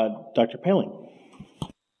 Dr. Paling.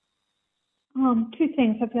 Two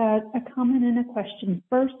things. I've got a comment and a question.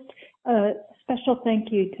 First, a special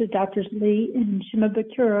thank you to Drs. Lee and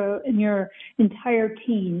Shimabukuro and your entire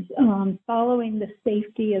teams. Following the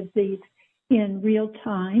safety of these in real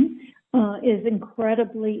time is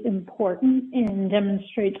incredibly important and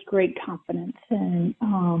demonstrates great confidence. And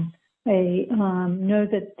I know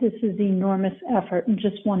that this is an enormous effort, and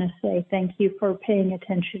just want to say thank you for paying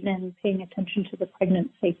attention to the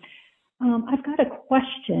pregnancy. I've got a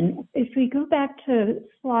question. If we go back to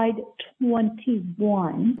slide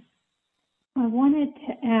 21, I wanted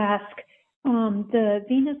to ask, the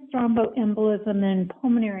venous thromboembolism and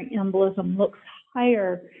pulmonary embolism looks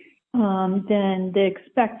higher than the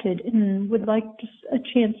expected, and would like just a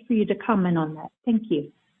chance for you to comment on that. Thank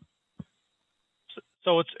you.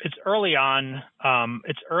 So it's early on.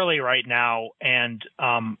 It's early right now, and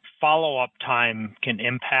follow-up time can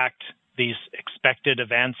impact these expected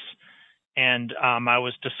events. And I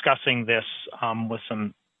was discussing this with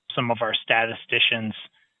some of our statisticians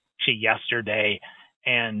yesterday,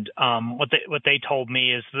 and what they told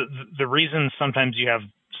me is the reason sometimes you have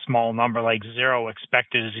small number like 0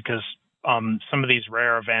 expected is because some of these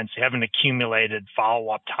rare events, you haven't accumulated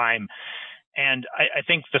follow-up time. And I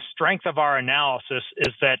think the strength of our analysis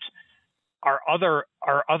is that the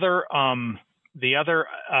other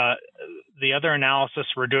analysis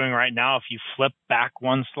we're doing right now, if you flip back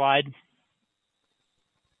one slide.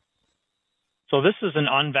 So this is an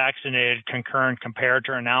unvaccinated concurrent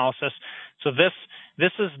comparator analysis. So this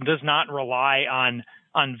does not rely on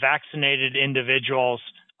vaccinated individuals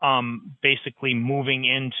basically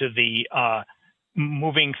moving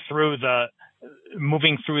through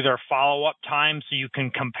their follow-up time, so you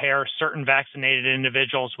can compare certain vaccinated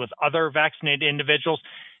individuals with other vaccinated individuals.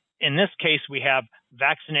 In this case, we have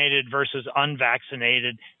vaccinated versus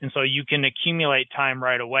unvaccinated, and so you can accumulate time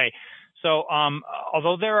right away. So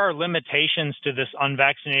although there are limitations to this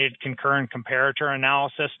unvaccinated concurrent comparator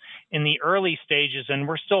analysis, in the early stages, and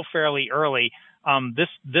we're still fairly early,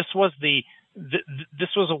 this was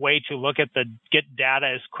a way to get data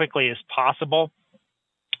as quickly as possible.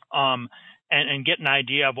 And get an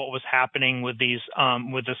idea of what was happening with these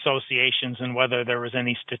with associations and whether there was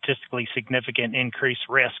any statistically significant increased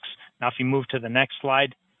risks. Now, if you move to the next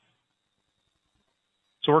slide.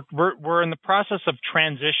 So we're in the process of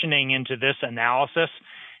transitioning into this analysis,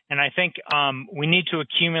 and I think we need to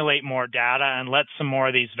accumulate more data and let some more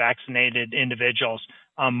of these vaccinated individuals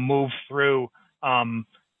move through,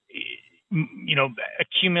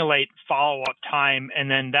 accumulate follow-up time, and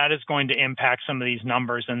then that is going to impact some of these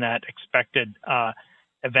numbers in that expected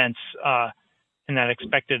events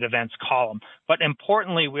column. But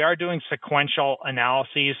importantly, we are doing sequential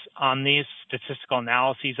analyses on these, statistical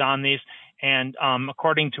analyses on these, and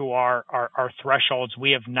according to our thresholds, we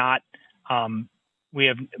have not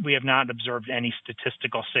observed any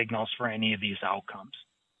statistical signals for any of these outcomes.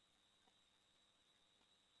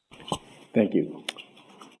 Thank you.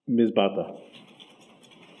 Ms. Bata.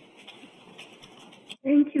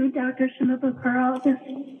 Thank you, Dr. Shimabukuro.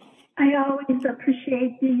 I always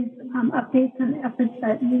appreciate these updates and efforts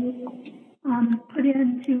that you put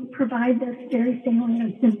in to provide this very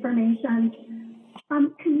salient information.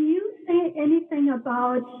 Can you say anything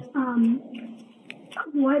about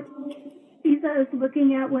what CISA is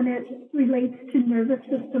looking at when it relates to nervous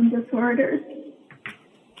system disorders?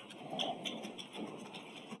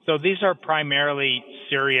 So these are primarily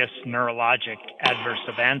serious neurologic adverse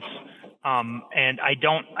events, and I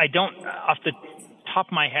don't off the top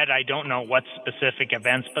of my head, I don't know what specific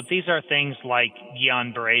events, but these are things like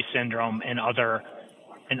Guillain-Barré syndrome and other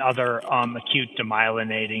acute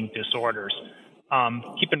demyelinating disorders.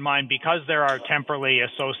 Keep in mind, because there are temporally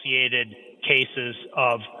associated cases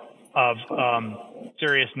of of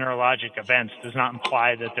serious neurologic events does not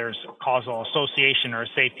imply that there's a causal association or a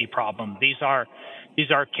safety problem. These are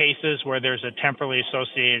cases where there's a temporally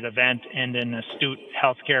associated event and an astute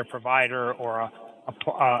healthcare provider or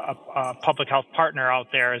a public health partner out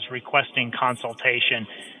there is requesting consultation,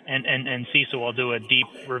 and CISA will do a deep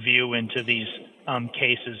review into these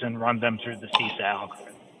cases and run them through the CISA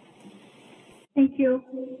algorithm. Thank you.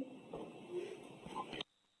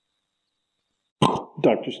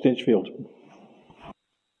 Dr. Stinchfield.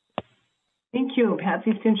 Thank you.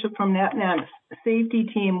 Patsy Stinchfield from NetNext. Safety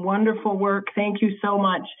team, wonderful work. Thank you so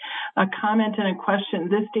much. A comment and a question.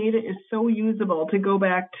 This data is so usable. To go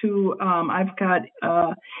back to, I've got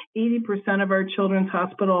 80% of our Children's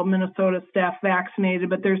Hospital Minnesota staff vaccinated,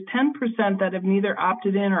 but there's 10% that have neither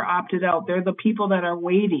opted in or opted out. They're the people that are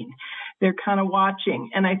waiting. They're kind of watching.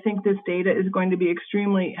 And I think this data is going to be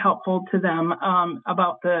extremely helpful to them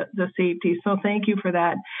about the safety. So thank you for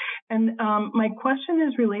that. And my question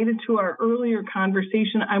is related to our earlier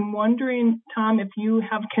conversation. I'm wondering, Tom, if you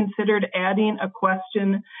have considered adding a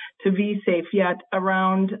question to VSafe yet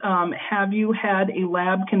around have you had a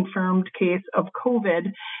lab-confirmed case of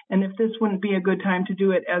COVID, and if this wouldn't be a good time to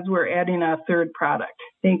do it as we're adding a third product.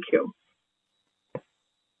 Thank you.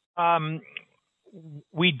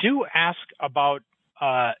 We do ask about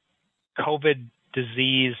COVID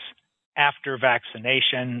disease after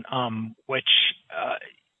vaccination, which,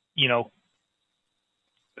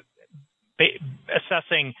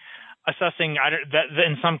 assessing that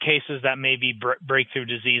in some cases that may be breakthrough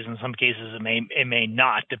disease, in some cases it may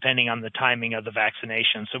not, depending on the timing of the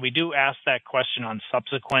vaccination. So we do ask that question on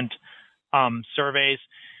subsequent surveys.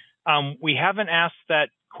 We haven't asked that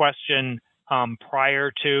question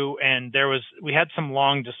prior to, and we had some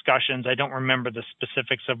long discussions. I don't remember the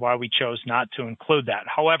specifics of why we chose not to include that.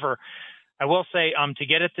 However, I will say to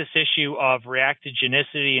get at this issue of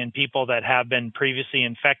reactogenicity in people that have been previously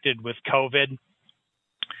infected with COVID,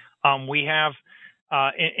 we have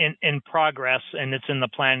in progress, and it's in the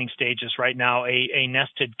planning stages right now, a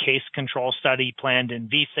nested case control study planned in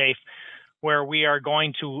VSafe, where we are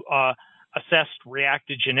going to assess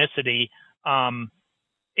reactogenicity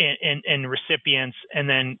in recipients, and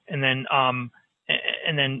then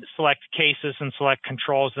select cases and select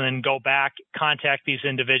controls, and then go back, contact these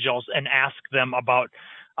individuals, and ask them about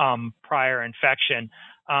prior infection.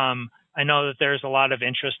 I know that there's a lot of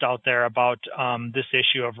interest out there about this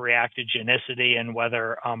issue of reactogenicity and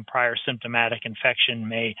whether prior symptomatic infection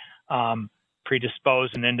may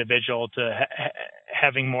predispose an individual to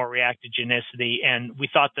having more reactogenicity, and we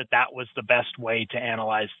thought that that was the best way to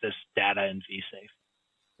analyze this data in VSafe.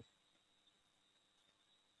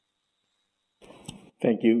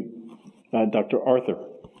 Thank you. Dr. Arthur.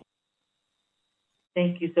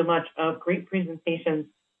 Thank you so much. Great presentations.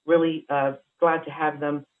 Really glad to have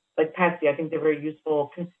them. Like Patsy, I think they're very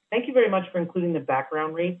useful. Thank you very much for including the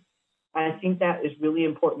background rates. I think that is really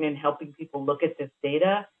important in helping people look at this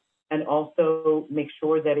data and also make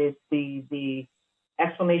sure that it's the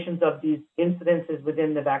explanations of these incidences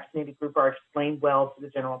within the vaccinated group are explained well to the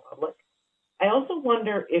general public. I also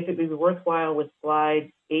wonder if it would be worthwhile with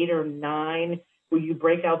slide 8 or 9, where you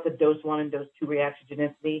break out the dose 1 and dose 2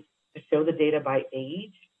 reactogenicity to show the data by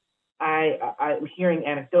age. I'm hearing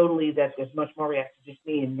anecdotally that there's much more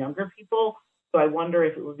reactogenicity in younger people, so I wonder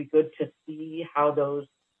if it would be good to see how those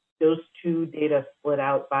two data split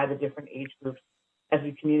out by the different age groups as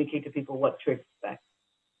we communicate to people what to expect.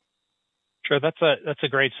 Sure, that's a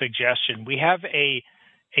great suggestion. We have a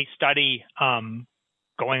study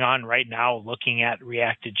going on right now looking at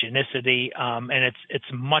reactogenicity, and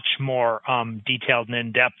it's much more detailed and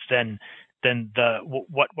in depth than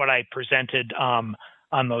what I presented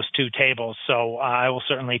on those two tables. So I will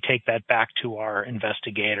certainly take that back to our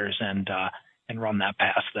investigators and run that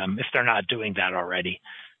past them if they're not doing that already.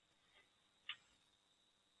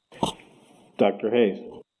 Dr. Hayes.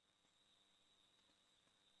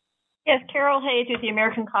 Yes, Carol Hayes with the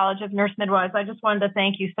American College of Nurse Midwives. I just wanted to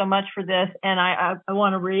thank you so much for this. And I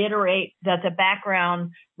want to reiterate that the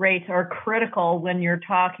background rates are critical when you're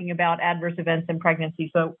talking about adverse events in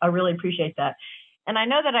pregnancy. So I really appreciate that. And I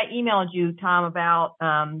know that I emailed you, Tom, about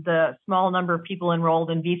the small number of people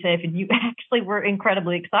enrolled in VSafe, and you actually were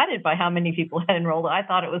incredibly excited by how many people had enrolled. I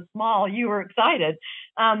thought it was small. You were excited.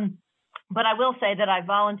 But I will say that I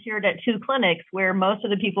volunteered at 2 clinics where most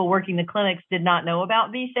of the people working the clinics did not know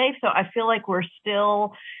about VSafe. So I feel like we're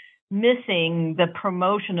still missing the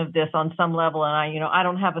promotion of this on some level. And I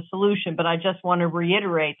don't have a solution, but I just want to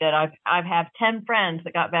reiterate that I've had 10 friends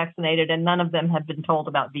that got vaccinated and none of them have been told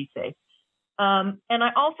about VSafe. And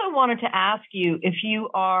I also wanted to ask you if you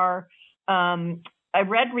are I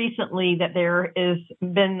read recently that there has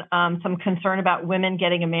been some concern about women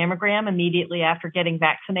getting a mammogram immediately after getting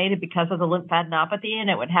vaccinated because of the lymphadenopathy, and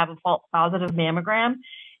it would have a false positive mammogram.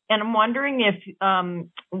 And I'm wondering if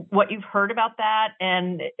what you've heard about that,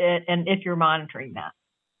 and if you're monitoring that.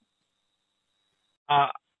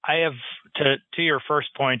 I have to your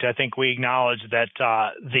first point. I think we acknowledge that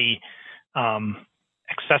the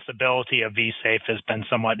accessibility of VSafe has been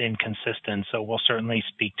somewhat inconsistent. So we'll certainly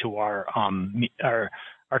speak to our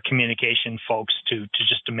communication folks to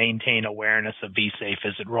maintain awareness of VSafe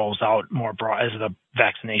as it rolls out more broad, as the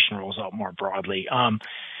vaccination rolls out more broadly.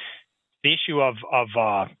 The issue of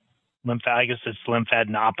I guess it's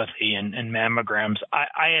lymphadenopathy and mammograms.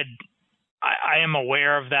 I am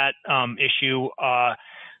aware of that issue.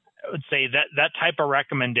 I would say that type of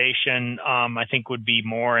recommendation, I think, would be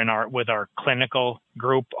more with our clinical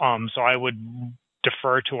group. So I would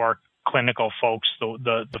defer to our clinical folks,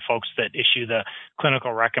 the folks that issue the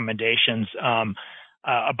clinical recommendations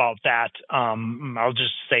about that. I'll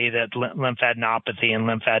just say that lymphadenopathy and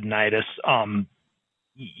lymphadenitis,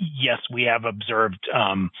 yes, we have observed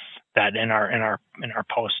that in our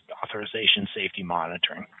post-authorization safety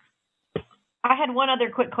monitoring. I had one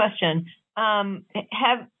other quick question.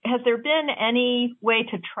 Has there been any way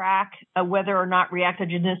to track whether or not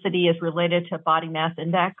reactogenicity is related to body mass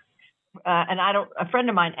index? And a friend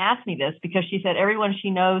of mine asked me this because she said everyone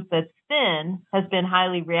she knows that's thin has been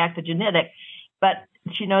highly reactogenic, but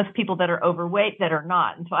she knows people that are overweight that are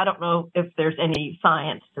not. And so I don't know if there's any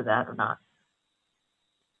science to that or not.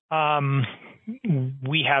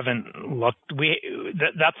 We haven't looked.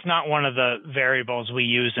 That's not one of the variables we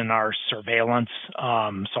use in our surveillance,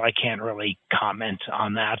 so I can't really comment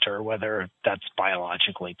on that or whether that's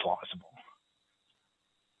biologically plausible.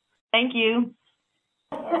 Thank you.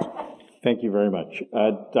 Thank you very much.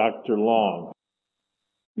 Dr. Long.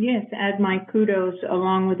 Yes, add my kudos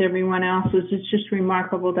along with everyone else's. It's just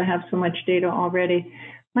remarkable to have so much data already.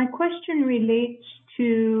 My question relates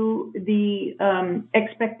to the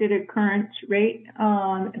expected occurrence rate,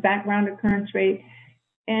 background occurrence rate,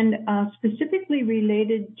 and specifically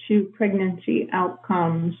related to pregnancy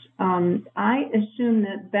outcomes. I assume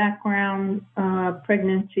that background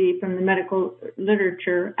pregnancy from the medical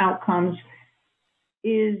literature outcomes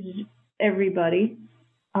is everybody.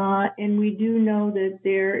 And we do know that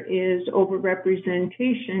there is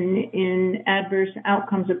overrepresentation in adverse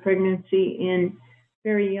outcomes of pregnancy in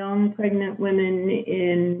very young pregnant women,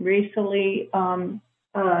 in racially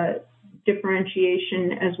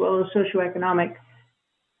differentiation as well as socioeconomic.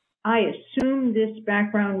 I assume this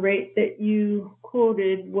background rate that you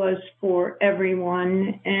quoted was for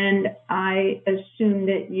everyone, and I assume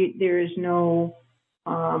that there is no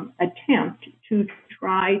attempt to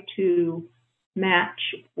try to match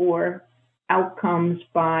for outcomes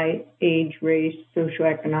by age, race,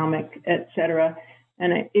 socioeconomic, et cetera.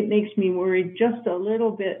 And it makes me worried just a little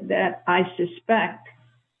bit that I suspect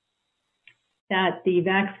that the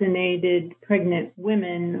vaccinated pregnant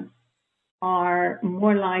women are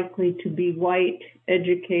more likely to be white,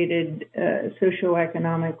 educated,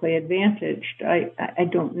 socioeconomically advantaged. I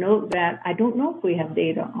don't know that. I don't know if we have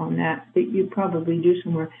data on that, but you probably do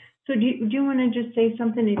somewhere. So do you want to just say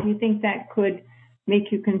something if you think that could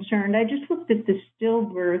make you concerned? I just looked at the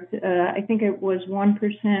stillbirth. I think it was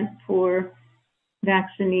 1% for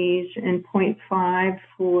vaccinees and 0.5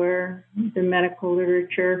 for the medical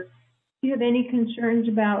literature. Do you have any concerns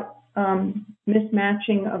about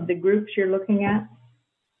mismatching of the groups you're looking at?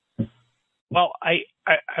 Well, I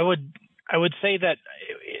would say that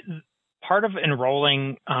part of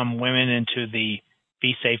enrolling women into the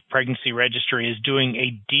VSafe pregnancy registry is doing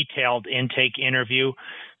a detailed intake interview.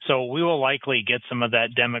 So we will likely get some of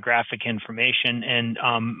that demographic information. And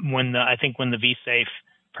when the VSafe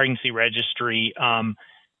pregnancy registry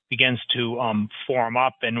begins to form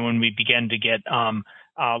up, and when we begin to get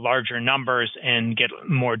larger numbers and get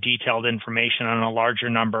more detailed information on a larger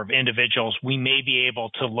number of individuals, we may be able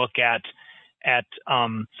to look at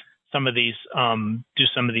some of these, do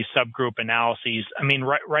some of these subgroup analyses. I mean,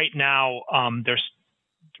 right now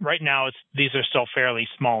these are still fairly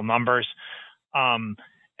small numbers, and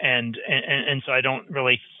so I don't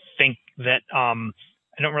really think that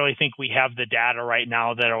we have the data right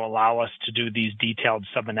now that will allow us to do these detailed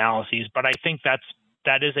sub-analyses. But I think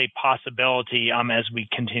that is a possibility as we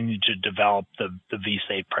continue to develop the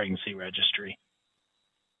VSafe pregnancy registry.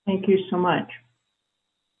 Thank you so much.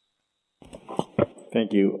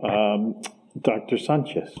 Thank you. Dr.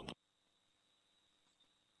 Sanchez.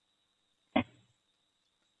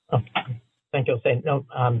 Thank you, Jose. No,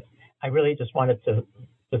 I really just wanted to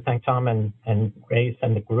thank Tom and Grace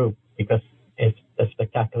and the group because it's a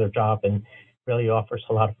spectacular job. And really offers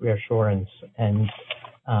a lot of reassurance. And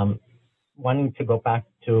wanting to go back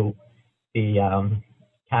to the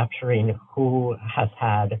capturing who has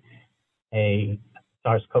had a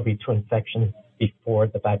SARS-CoV-2 infection before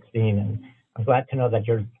the vaccine. And I'm glad to know that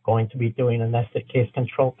you're going to be doing a nested case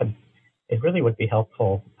control, but it really would be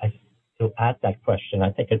helpful to add that question.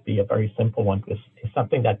 I think it'd be a very simple one because it's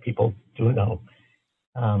something that people do know.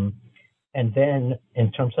 And then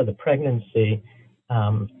in terms of the pregnancy,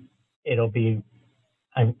 it'll be,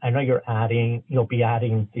 I know you'll be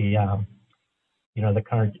adding the, the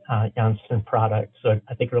current Janssen product. So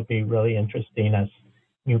I think it'll be really interesting as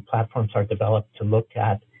new platforms are developed to look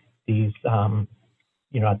at these,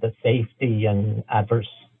 at the safety and adverse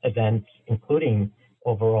events, including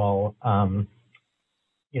overall,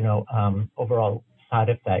 overall side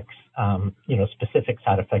effects, specific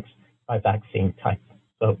side effects by vaccine type.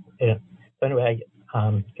 So anyway,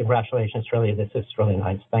 congratulations, really. This is really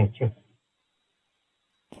nice. Thank you.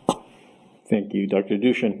 Thank you. Dr.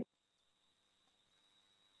 Dushin.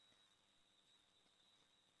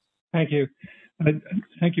 Thank you.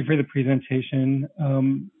 Thank you for the presentation.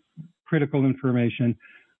 Critical information.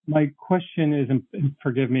 My question is, and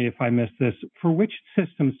forgive me if I missed this, for which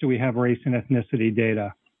systems do we have race and ethnicity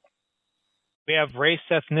data? We have race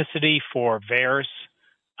ethnicity for VAERS.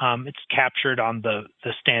 It's captured on the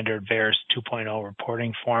standard VAERS 2.0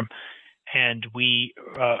 reporting form. And we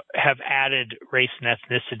have added race and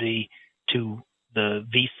ethnicity to the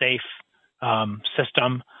VSafe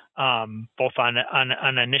system, both on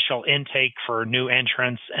an initial intake for new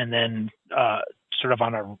entrants, and then sort of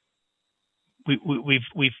on a we've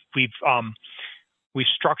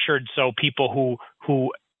structured so people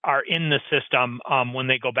who are in the system, when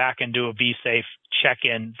they go back and do a VSafe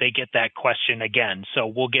check-in, they get that question again. So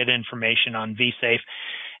we'll get information on VSafe.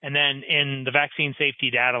 And then in the Vaccine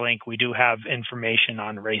Safety Data Link, we do have information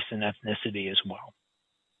on race and ethnicity as well.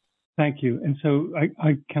 Thank you. And so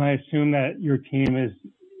can I assume that your team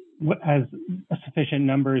has sufficient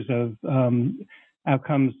numbers of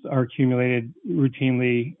outcomes are accumulated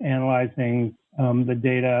routinely analyzing the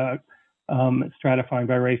data, stratifying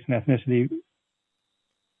by race and ethnicity?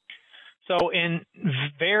 So in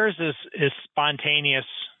VAERS is spontaneous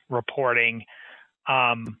reporting,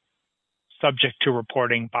 subject to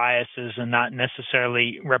reporting biases and not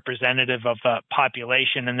necessarily representative of the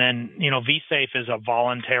population. And then, VSafe is a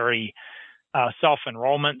voluntary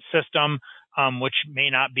self-enrollment system, which may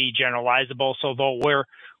not be generalizable. So though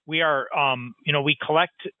we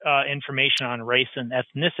collect information on race and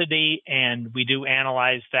ethnicity, and we do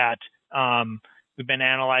analyze that. We've been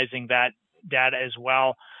analyzing that data as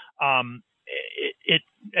well. I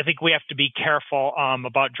think we have to be careful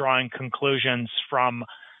about drawing conclusions from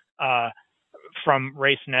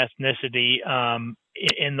race and ethnicity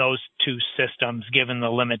in those two systems, given the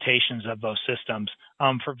limitations of those systems.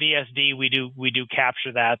 For VSD, we do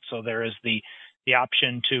capture that, so there is the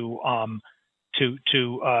option to do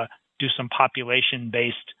some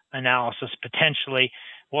population-based analysis potentially.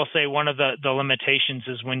 We'll say one of the limitations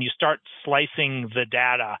is when you start slicing the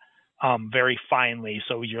data very finely.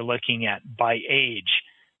 So you're looking at by age,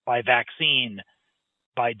 by vaccine,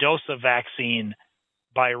 by dose of vaccine,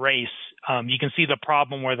 by race. You can see the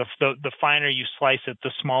problem where the finer you slice it,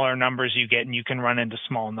 the smaller numbers you get, and you can run into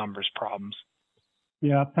small numbers problems.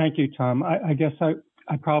 Yeah, thank you, Tom. I guess I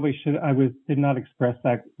probably did not express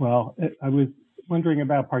that well. I was wondering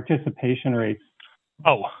about participation rates.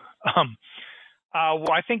 Well,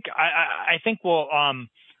 I think we'll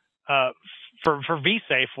for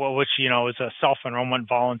VSafe, which is a self-enrollment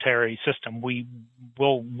voluntary system,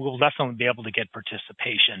 we'll definitely be able to get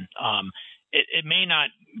participation. It may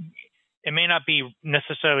not be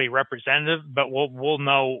necessarily representative, but we'll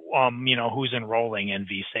know who's enrolling in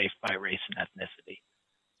VSafe by race and ethnicity.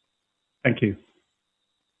 Thank you.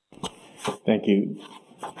 Thank you,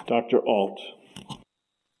 Dr. Alt.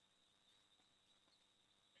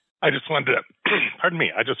 I just wanted to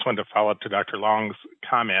follow up to Dr. Long's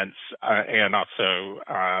comments and also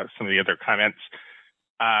some of the other comments.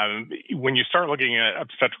 When you start looking at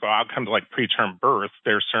obstetrical outcomes like preterm birth,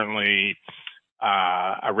 there's certainly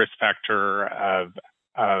a risk factor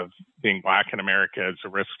of being Black in America is a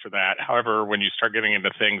risk for that. However, when you start getting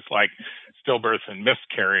into things like stillbirth and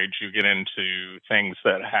miscarriage, you get into things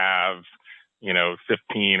that have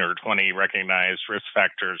 15 or 20 recognized risk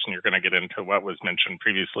factors, and you're going to get into what was mentioned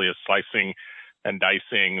previously as slicing and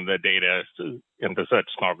dicing the data into such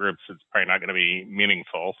small groups. It's probably not going to be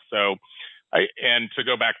meaningful. So, and to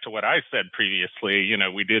go back to what I said previously,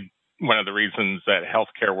 one of the reasons that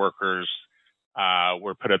healthcare workers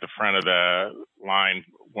were put at the front of the line,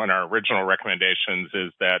 one of our original recommendations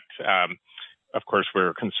is that of course, we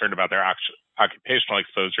were concerned about their occupational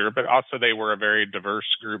exposure, but also they were a very diverse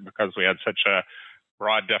group because we had such a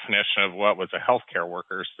broad definition of what was a healthcare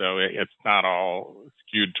worker. So it's not all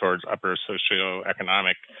skewed towards upper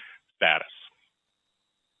socioeconomic status.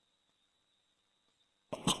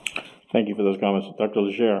 Thank you for those comments. Dr.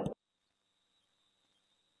 Leger.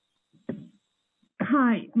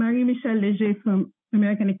 Hi, Marie-Michelle Leger from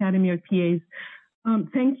American Academy of PAs.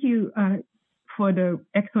 Thank you for the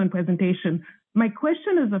excellent presentation. My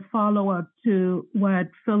question is a follow-up to what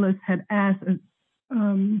Phyllis had asked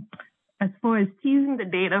as far as teasing the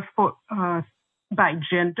data for by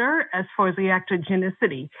gender as far as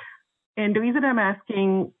reactogenicity. And the reason I'm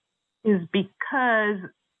asking is because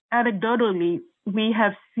anecdotally, we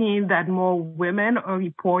have seen that more women are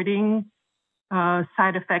reporting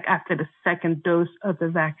side effect after the second dose of the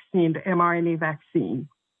vaccine, the mRNA vaccine.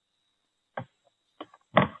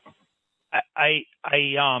 I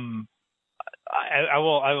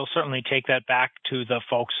will certainly take that back to the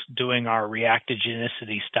folks doing our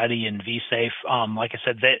reactogenicity study in VSafe. Like I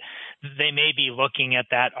said, they may be looking at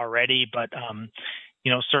that already, but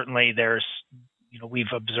certainly there's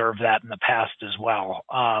we've observed that in the past as well,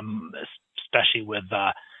 especially with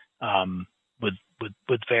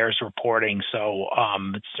VAERS reporting. So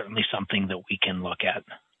it's certainly something that we can look at.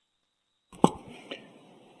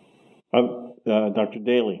 Dr.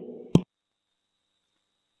 Daly.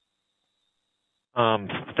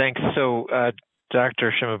 Thanks. So,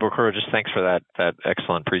 Dr. Shimabukuro, just thanks for that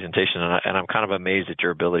excellent presentation. And I'm kind of amazed at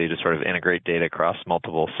your ability to sort of integrate data across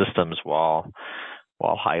multiple systems while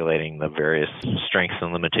highlighting the various strengths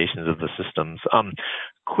and limitations of the systems.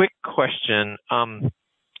 Quick question.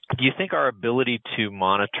 Do you think our ability to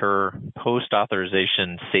monitor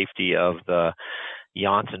post-authorization safety of the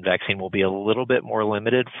Janssen vaccine will be a little bit more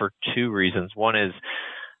limited for two reasons? One is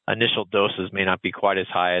initial doses may not be quite as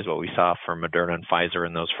high as what we saw for Moderna and Pfizer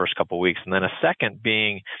in those first couple of weeks. And then a second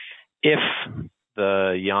being, if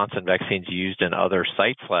the Janssen vaccine is used in other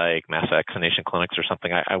sites like mass vaccination clinics or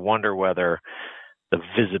something, I wonder whether the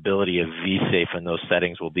visibility of VSafe in those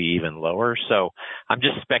settings will be even lower. So I'm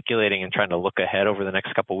just speculating and trying to look ahead over the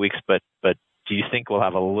next couple of weeks, but do you think we'll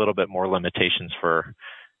have a little bit more limitations for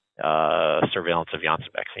surveillance of Janssen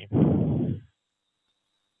vaccine?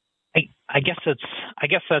 I guess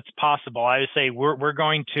that's possible. I would say we're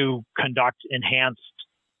going to conduct enhanced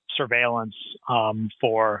surveillance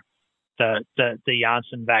for the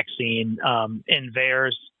Janssen vaccine in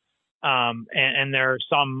VAERS, and there are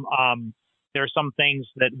some things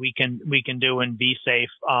that we can do in VSafe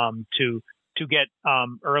to get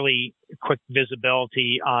early quick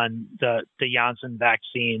visibility on the Janssen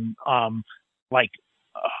vaccine, like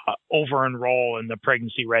over enroll in the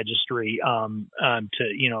pregnancy registry to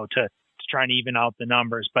try and even out the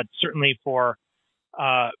numbers. But certainly for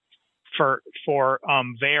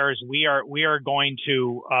VAERS, we are going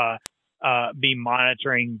to be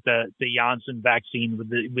monitoring the Janssen vaccine with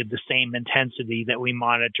the same intensity that we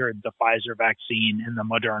monitored the Pfizer vaccine and the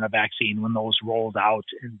Moderna vaccine when those rolled out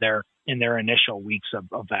in their initial weeks of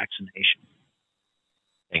vaccination.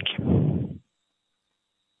 Thank you.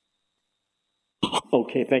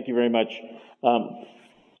 Okay, thank you very much.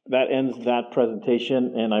 That ends that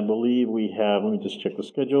presentation, and I believe we have, let me just check the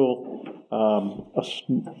schedule,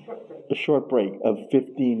 a short break of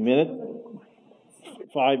 15 minutes.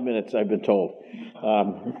 5 minutes, I've been told.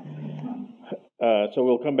 So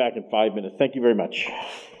we'll come back in 5 minutes. Thank you very much.